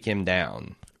going to take him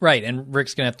down. Right, and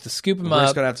Rick's going to have to scoop him Rick's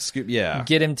up, going to have to scoop, yeah.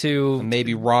 get him to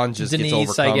Maybe Ron just Denise,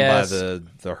 gets I overcome by guess.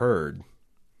 the herd.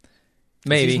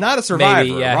 maybe. He's not a survivor.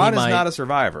 Maybe, yeah, Ron he is might. not a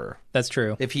survivor. That's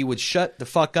true. If he would shut the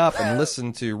fuck up and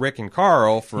listen to Rick and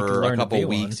Carl could for learn a to couple be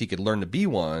weeks, one. he could learn to be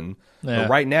one. Yeah. But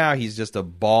right now, he's just a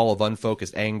ball of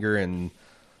unfocused anger and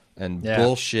Yeah.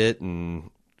 bullshit and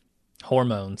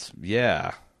Hormones.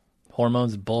 yeah,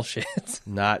 Hormones bullshit.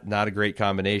 not a great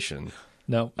combination.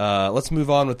 No. Let's move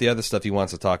on with the other stuff he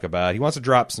wants to talk about. He wants to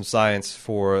drop some science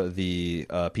for the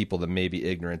people that may be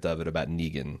ignorant of it about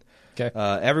Negan. Okay.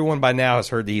 Everyone by now has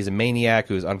heard that he's a maniac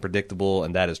who is unpredictable,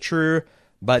 and that is true.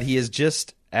 But he is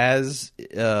just as,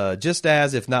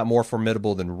 if not more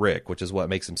formidable than Rick, which is what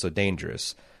makes him so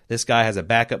dangerous. This guy has a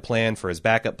backup plan for his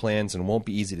backup plans and won't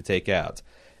be easy to take out.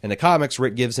 In the comics,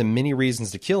 Rick gives him many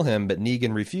reasons to kill him, but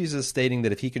Negan refuses, stating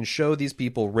that if he can show these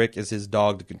people Rick is his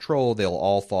dog to control, they'll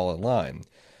all fall in line.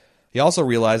 He also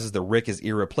realizes that Rick is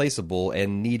irreplaceable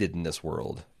and needed in this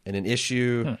world. In an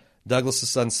issue, Douglas'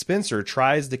 son Spencer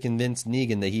tries to convince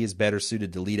Negan that he is better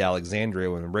suited to lead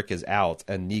Alexandria when Rick is out,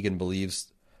 and Negan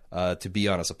believes to be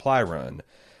on a supply run.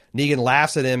 Negan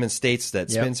laughs at him and states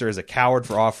that Spencer is a coward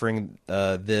for offering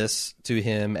this to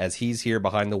him, as he's here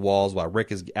behind the walls while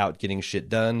Rick is out getting shit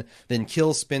done, then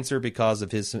kills Spencer because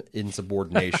of his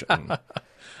insubordination.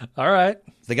 All right.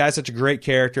 The guy's such a great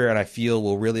character, and I feel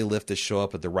will really lift this show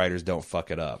up if the writers don't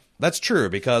fuck it up. That's true,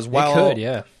 because while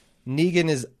Negan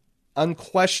is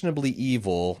unquestionably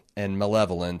evil and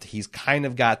malevolent, he's kind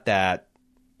of got that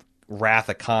Wrath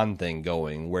of Khan thing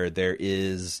going, where there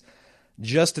is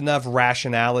just enough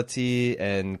rationality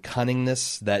and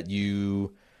cunningness that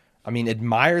you,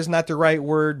 admire is not the right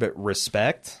word, but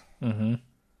respect. Mm-hmm.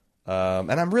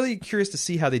 And I'm really curious to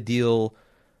see how they deal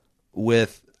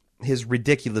with his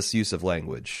ridiculous use of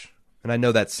language. And I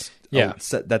know that's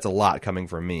a lot coming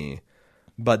from me,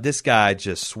 but this guy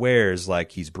just swears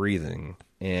like he's breathing,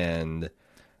 and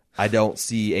I don't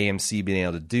see AMC being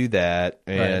able to do that,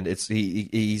 and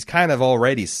he's kind of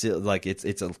already like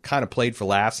it's a kind of played for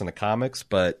laughs in the comics,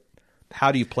 but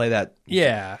how do you play that?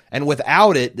 Yeah, and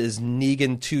without it, is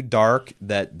Negan too dark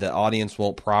that the audience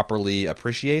won't properly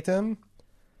appreciate him?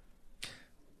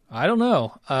 I don't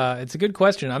know. It's a good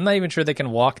question. I'm not even sure they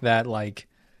can walk that like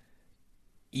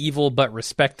evil but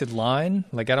respected line.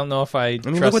 Like I don't know if I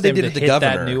trust look what they them did to at the hit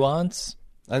governor. that nuance.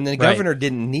 And the governor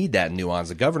didn't need that nuance.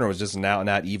 The governor was just an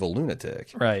out-and-out evil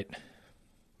lunatic. Right.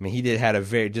 He had a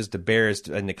very just embarrassed,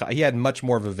 and he had much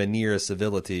more of a veneer of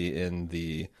civility in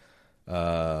the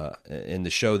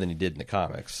show than he did in the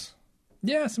comics.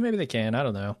 Yeah, so maybe they can. I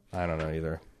don't know. I don't know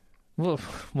either. We'll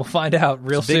find out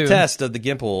real soon. Big test of the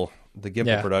Gimple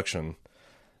production.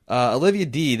 Olivia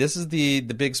D. This is the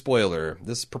big spoiler.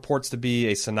 This purports to be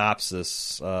a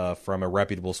synopsis from a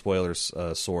reputable spoiler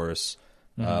source.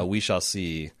 We shall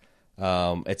see.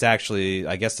 It's actually,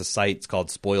 I guess the site's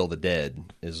called Spoil the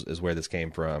Dead is where this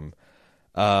came from.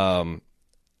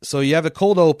 So you have a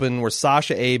cold open where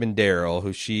Sasha, Abe, and Daryl,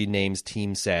 who she names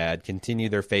Team Sad, continue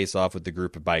their face-off with the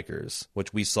group of bikers,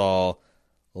 which we saw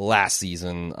last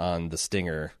season on the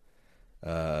Stinger,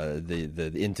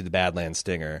 the Into the Badlands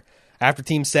Stinger. After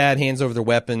Team Sad hands over their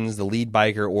weapons, the lead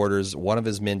biker orders one of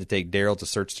his men to take Daryl to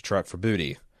search the truck for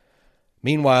booty.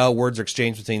 Meanwhile, words are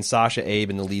exchanged between Sasha, Abe,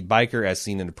 and the lead biker, as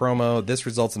seen in the promo. This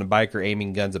results in a biker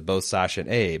aiming guns at both Sasha and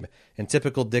Abe. In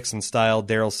typical Dixon style,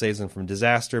 Daryl saves him from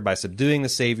disaster by subduing the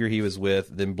savior he was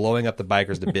with, then blowing up the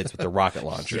bikers to bits with a rocket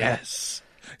launcher. Yes.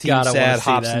 Team Sad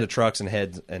hops into trucks and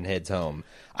heads home.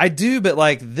 I do, but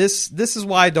this is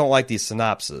why I don't like these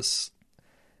synopses.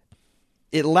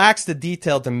 It lacks the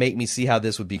detail to make me see how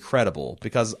this would be credible,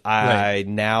 because I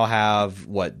now have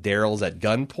Daryl's at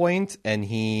gunpoint, and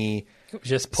he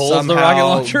just pulls the rocket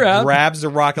launcher out, grabs the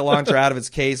rocket launcher out of its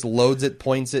case, loads it,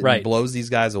 points it, and blows these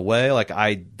guys away.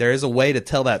 There is a way to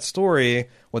tell that story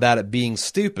without it being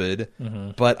stupid,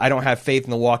 but I don't have faith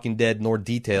in The Walking Dead nor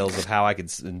details of how I could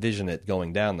envision it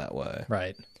going down that way.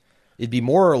 Right. It'd be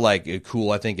more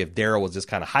cool, I think, if Daryl was just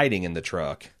kind of hiding in the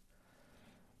truck.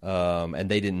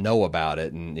 And they didn't know about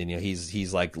it, and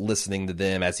he's like listening to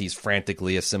them as he's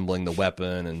frantically assembling the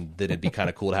weapon, and then it'd be kind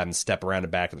of cool to have him step around the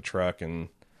back of the truck and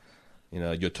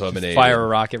you're terminated. Fire a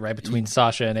rocket right between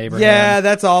Sasha and Abraham. Yeah,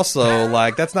 that's also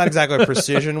that's not exactly a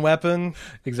precision weapon.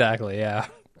 Exactly. Yeah.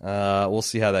 We'll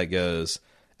see how that goes.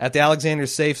 At the Alexander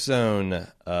safe zone,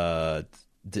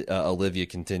 Olivia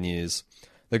continues.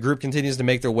 The group continues to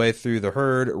make their way through the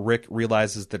herd. Rick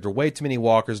realizes that there are way too many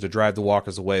walkers to drive the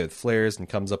walkers away with flares and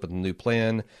comes up with a new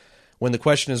plan. When the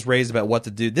question is raised about what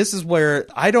to do, this is where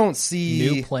I don't see...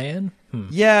 New plan?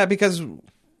 Yeah, because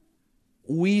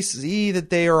we see that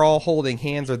they are all holding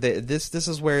hands. Or this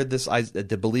is where the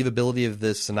believability of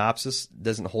this synopsis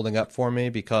isn't holding up for me,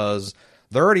 because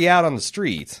they're already out on the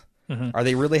street. Are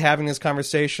they really having this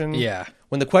conversation? Yeah.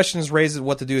 When the question is raised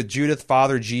what to do with Judith,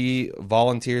 Father G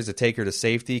volunteers to take her to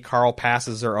safety. Carl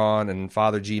passes her on, and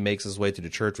Father G makes his way to the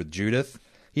church with Judith.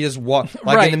 He just walks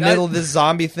in the middle of this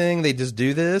zombie thing. They just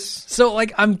do this. So,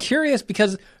 I'm curious,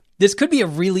 because this could be a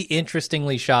really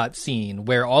interestingly shot scene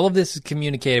where all of this is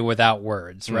communicated without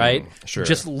words, right? Sure.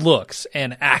 Just looks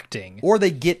and acting. Or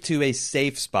they get to a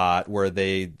safe spot where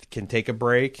they can take a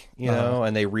break,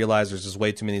 and they realize there's just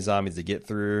way too many zombies to get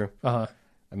through.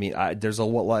 There's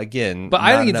again. But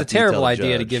I think it's a terrible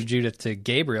idea to give Judith to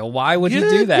Gabriel. Why would he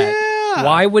do that? Yeah, Yeah.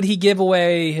 Why would he give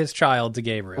away his child to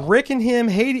Gabriel? Rick and him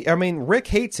hate. I mean, Rick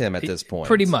hates him at this point.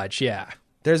 Pretty much, yeah.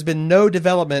 There's been no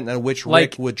development in which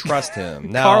Like- Rick would trust him.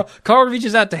 Now, Carl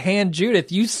reaches out to hand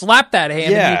Judith. You slap that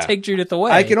hand and you take Judith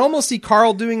away. I can almost see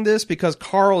Carl doing this because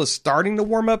Carl is starting to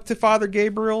warm up to Father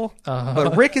Gabriel,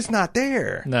 but Rick is not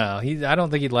there. No, I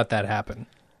don't think he'd let that happen.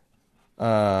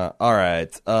 All right.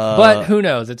 But who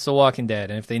knows? It's The Walking Dead,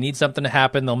 and if they need something to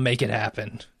happen, they'll make it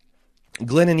happen.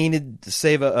 Glenn and Enid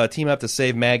save a team up to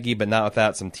save Maggie, but not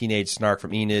without some teenage snark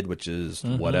from Enid, which is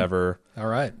whatever. All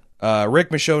right. Rick,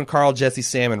 Michonne, Carl, Jesse,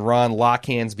 Sam, and Ron lock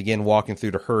hands, begin walking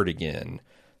through the herd again.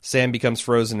 Sam becomes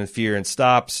frozen in fear and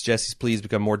stops. Jesse's pleas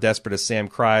become more desperate as Sam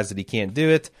cries that he can't do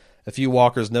it. A few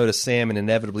walkers notice Sam and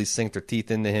inevitably sink their teeth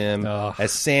into him.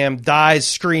 As Sam dies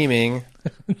screaming,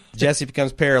 Jesse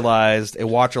becomes paralyzed. A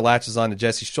watcher latches onto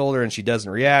Jesse's shoulder and she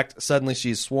doesn't react. Suddenly she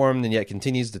is swarmed and yet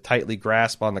continues to tightly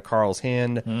grasp onto Carl's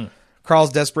hand.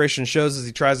 Carl's desperation shows as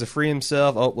he tries to free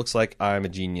himself. Oh, looks like I'm a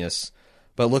genius.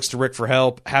 But looks to Rick for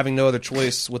help. Having no other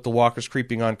choice with the walkers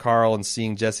creeping on Carl and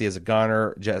seeing Jesse as a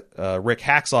goner, Rick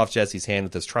hacks off Jesse's hand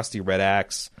with his trusty red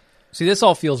axe. See, this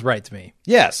all feels right to me.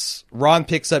 Yes. Ron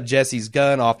picks up Jesse's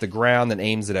gun off the ground and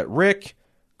aims it at Rick.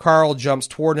 Carl jumps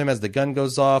toward him as the gun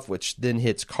goes off, which then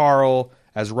hits Carl.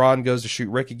 As Ron goes to shoot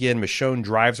Rick again, Michonne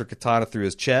drives her katana through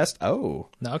his chest. Oh.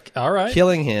 Okay, all right.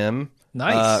 Killing him.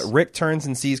 Nice. Rick turns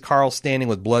and sees Carl standing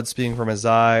with blood spewing from his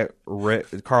eye.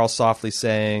 Carl softly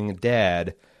saying,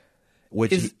 "Dad,"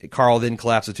 which Carl then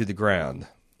collapses to the ground.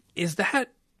 Is that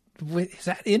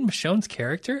in Michonne's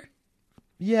character?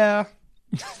 Yeah.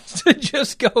 To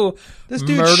just go This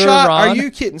dude murder shot. Ron? Are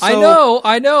you kidding?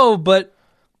 I know, but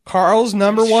Carl's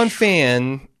number one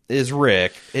fan is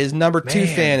Rick. His number two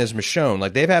fan is Michonne.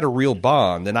 Like, they've had a real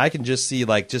bond, and I can just see,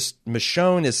 like, just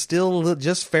Michonne is still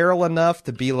just feral enough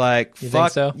to be like, You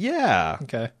fuck. think so? Yeah.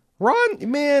 okay. Ron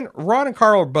and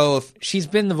Carl are both. She's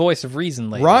been the voice of reason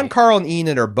lately. Ron, Carl, and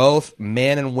Enid are both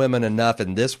man and women enough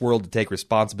in this world to take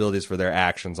responsibilities for their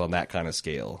actions on that kind of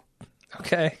scale.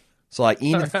 Okay. So, like,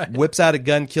 Enid whips out a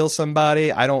gun, kills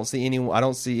somebody. I don't see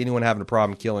anyone having a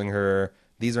problem killing her.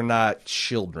 These are not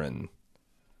children.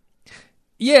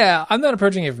 Yeah, I'm not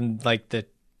approaching it from like the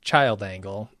child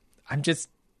angle. I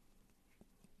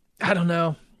don't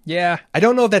know. Yeah. I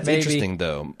don't know if that's Maybe. interesting,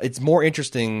 though. It's more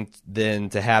interesting than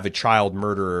to have a child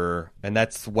murderer, and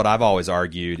that's what I've always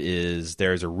argued, is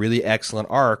there's a really excellent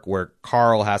arc where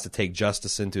Carl has to take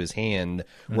justice into his hand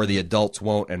where the adults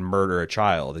won't and murder a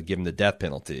child and give him the death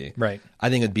penalty. Right. I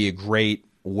think it'd be a great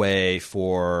way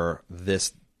for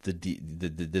this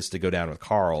to go down with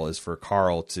Carl, is for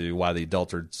Carl to, while the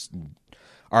adults are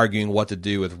arguing what to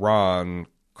do with Ron,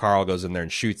 Carl goes in there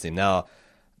and shoots him. Now,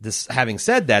 having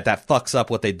said that fucks up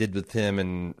what they did with him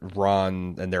and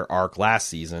Ron and their arc last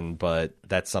season, but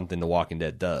that's something The Walking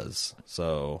Dead does.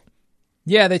 So,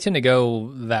 Yeah, they tend to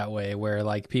go that way where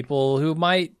like people who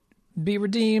might be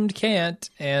redeemed can't,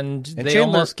 and they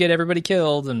almost get everybody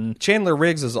killed. And Chandler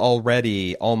Riggs is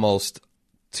already almost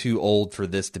too old for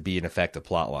this to be an effective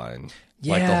plot line.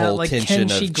 Yeah, like the whole like, tension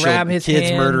can she of grab his kids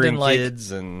hand murdering and, like,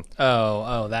 kids and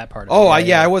that part of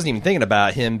it. I wasn't even thinking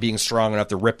about him being strong enough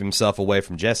to rip himself away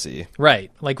from Jesse.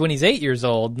 Right. Like when he's 8 years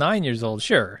old, 9 years old,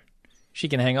 sure. She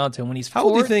can hang on to him when he's 14. How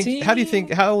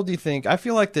old do you think? I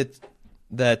feel like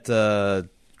that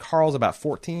Carl's about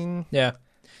 14. Yeah.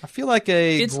 I feel like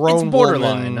It's grown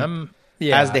borderline. woman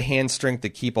has the hand strength to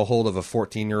keep a hold of a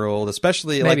 14-year-old,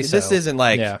 especially Maybe like this so. isn't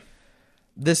like Yeah.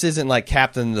 this isn't like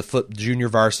captain of the junior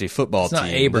varsity football It's team. not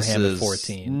Abraham This at is-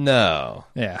 14. No.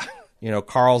 Yeah.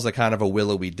 Carl's a kind of a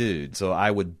willowy dude, so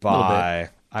I would buy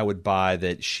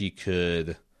that she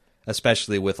could,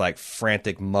 especially with like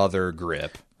frantic mother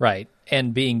grip. Right.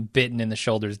 And being bitten in the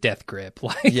shoulder's death grip.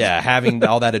 Like Yeah, having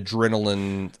all that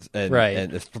adrenaline Right.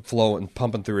 and flowing,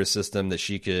 pumping through her system that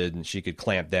she could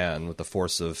clamp down with the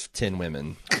force of 10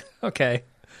 women. Okay.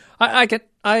 I could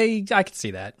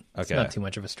see that. It's Okay. not too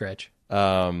much of a stretch.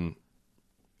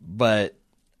 But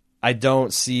I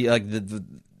don't see like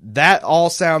that all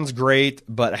sounds great,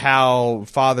 but how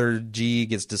Father G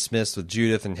gets dismissed with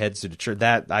Judith and heads to the church,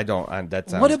 that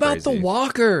sounds What about crazy. the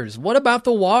walkers? What about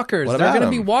the walkers? What There are about going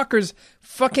to be them? walkers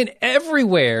fucking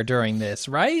everywhere during this,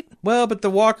 right? Well, but the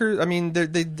walkers, I mean,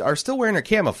 they are still wearing their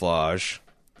camouflage.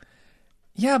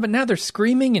 Yeah, but now they're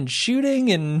screaming and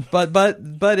shooting and But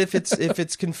if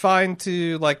it's confined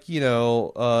to like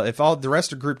if all the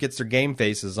rest of the group gets their game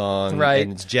faces on, Right.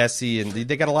 and it's Jesse and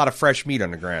they got a lot of fresh meat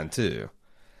on the ground too.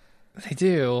 they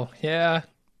do. Yeah.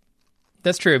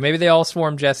 That's true. Maybe they all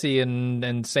swarm Jesse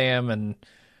and Sam and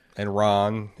And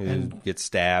Ron, who gets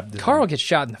stabbed. Carl gets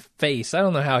shot in the face. I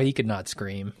don't know how he could not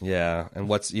scream. Yeah,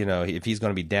 and if he's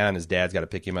going to be down, his dad's got to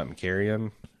pick him up and carry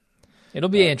him. It'll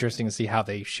be interesting to see how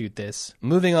they shoot this.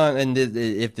 Moving on, and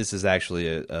if this is actually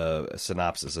a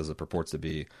synopsis as it purports to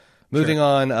be. Moving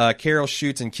on, Carol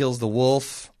shoots and kills the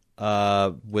wolf,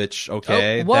 which,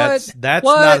 okay, what? that's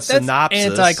what? not a synopsis.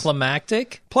 That's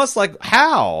anticlimactic. Plus, like,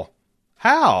 how?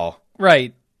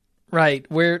 Right.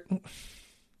 Where?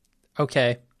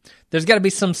 Okay. There's got to be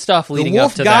some stuff leading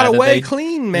up to that. The wolf got away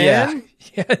clean, man.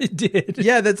 Yeah, it did.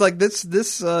 Yeah, that's like this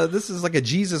is like a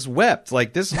Jesus wept.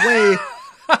 Like, this way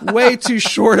way too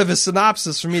short of a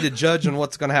synopsis for me to judge on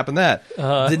what's going to happen.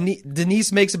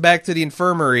 Denise makes it back to the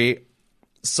infirmary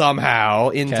somehow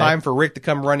in time for Rick to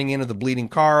come running into the bleeding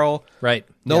Carl. Right.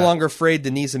 No longer afraid,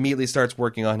 Denise immediately starts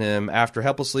working on him. After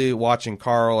helplessly watching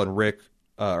Carl,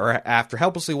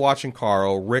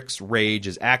 Rick's rage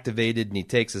is activated, and he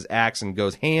takes his axe and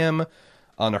goes ham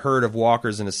on a herd of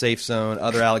walkers in a safe zone.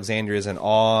 Other Alexandrians in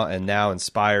awe and now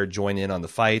inspired join in on the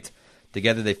fight.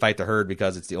 Together they fight the herd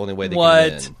because it's the only way they can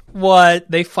win.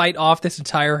 What? They fight off this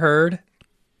entire herd?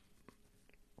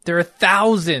 There are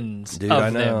thousands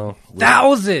of them.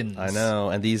 Thousands! I know.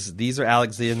 And these are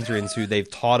Alexandrians who they've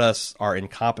taught us are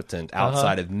incompetent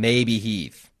outside of maybe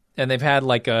Heath. And they've had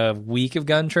like a week of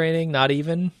gun training, not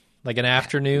even. Like an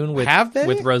afternoon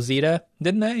with Rosita.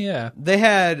 Didn't they? Yeah. They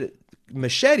had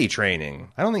machete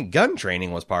training. I don't think gun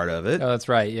training was part of it. Oh, that's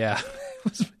right, yeah.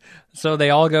 So they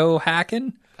all go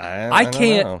hacking? I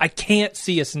can't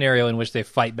see a scenario in which they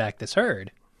fight back this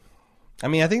herd. I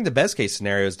mean, I think the best case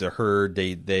scenario is the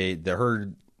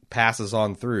herd passes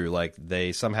on through. Like,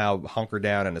 they somehow hunker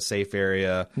down in a safe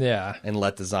area and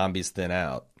let the zombies thin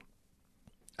out.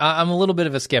 I'm a little bit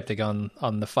of a skeptic on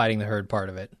the fighting the herd part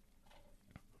of it.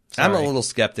 Sorry. I'm a little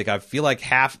skeptic. I feel like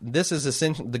this is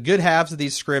essentially the good halves of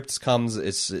these scripts comes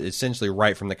essentially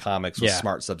right from the comics with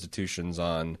smart substitutions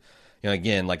on,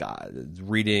 again, like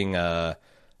reading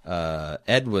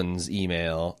Edwin's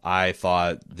email, I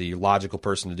thought the logical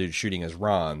person to do the shooting is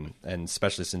Ron, and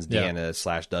especially since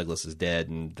Deanna / Douglas is dead,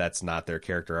 and that's not their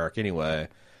character arc anyway.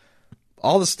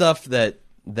 All the stuff that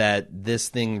this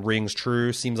thing rings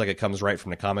true seems like it comes right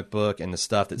from the comic book, and the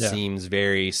stuff that seems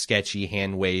very sketchy,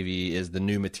 hand wavy is the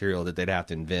new material that they'd have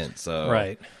to invent. So,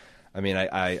 right. I mean,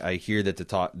 I hear that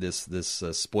this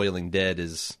spoiling dead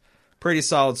is pretty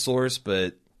solid source,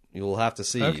 but you'll have to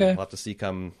see. Okay. We'll have to see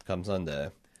come Sunday.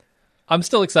 I'm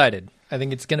still excited. I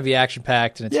think it's going to be action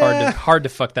packed, and it's hard to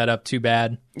fuck that up too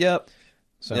bad. Yep.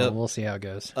 So we'll see how it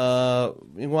goes.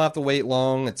 We won't have to wait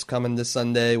long. It's coming this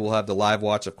Sunday. We'll have the live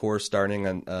watch, of course,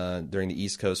 starting on during the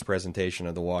East Coast presentation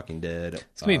of The Walking Dead.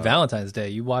 It's gonna be Valentine's Day.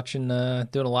 You watching,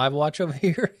 doing a live watch over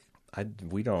here?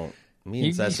 We don't. Me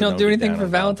and you don't do anything for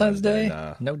Valentine's Day?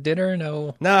 Nah. No dinner?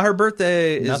 No. Nah, her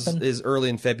birthday is early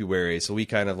in February, so we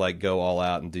kind of like go all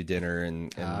out and do dinner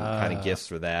and kind of gifts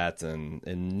for that. And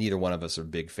neither one of us are a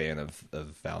big fan of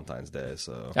Valentine's Day.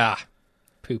 So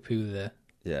poo-poo the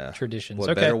traditions.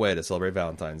 What better way to celebrate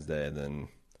Valentine's Day than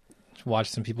watch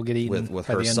some people get eaten with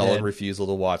by her the sullen undead. refusal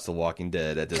to watch The Walking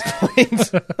Dead at this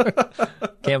point.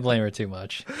 Can't blame her too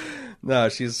much. No,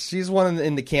 she's one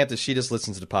in the camp that she just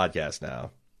listens to the podcast now.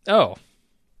 Oh,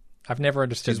 I've never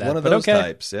understood that. She's one of those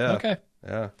types, yeah. Okay.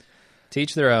 Yeah. To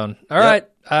each their own. All right.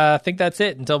 I think that's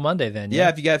it until Monday then. Yeah,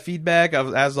 if you got feedback,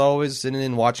 as always, send it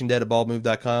in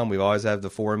watchingdead@baldmove.com. We always have the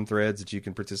forum threads that you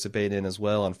can participate in as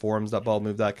well on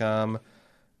forums.baldmove.com.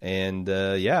 And,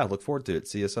 look forward to it.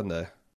 See you Sunday.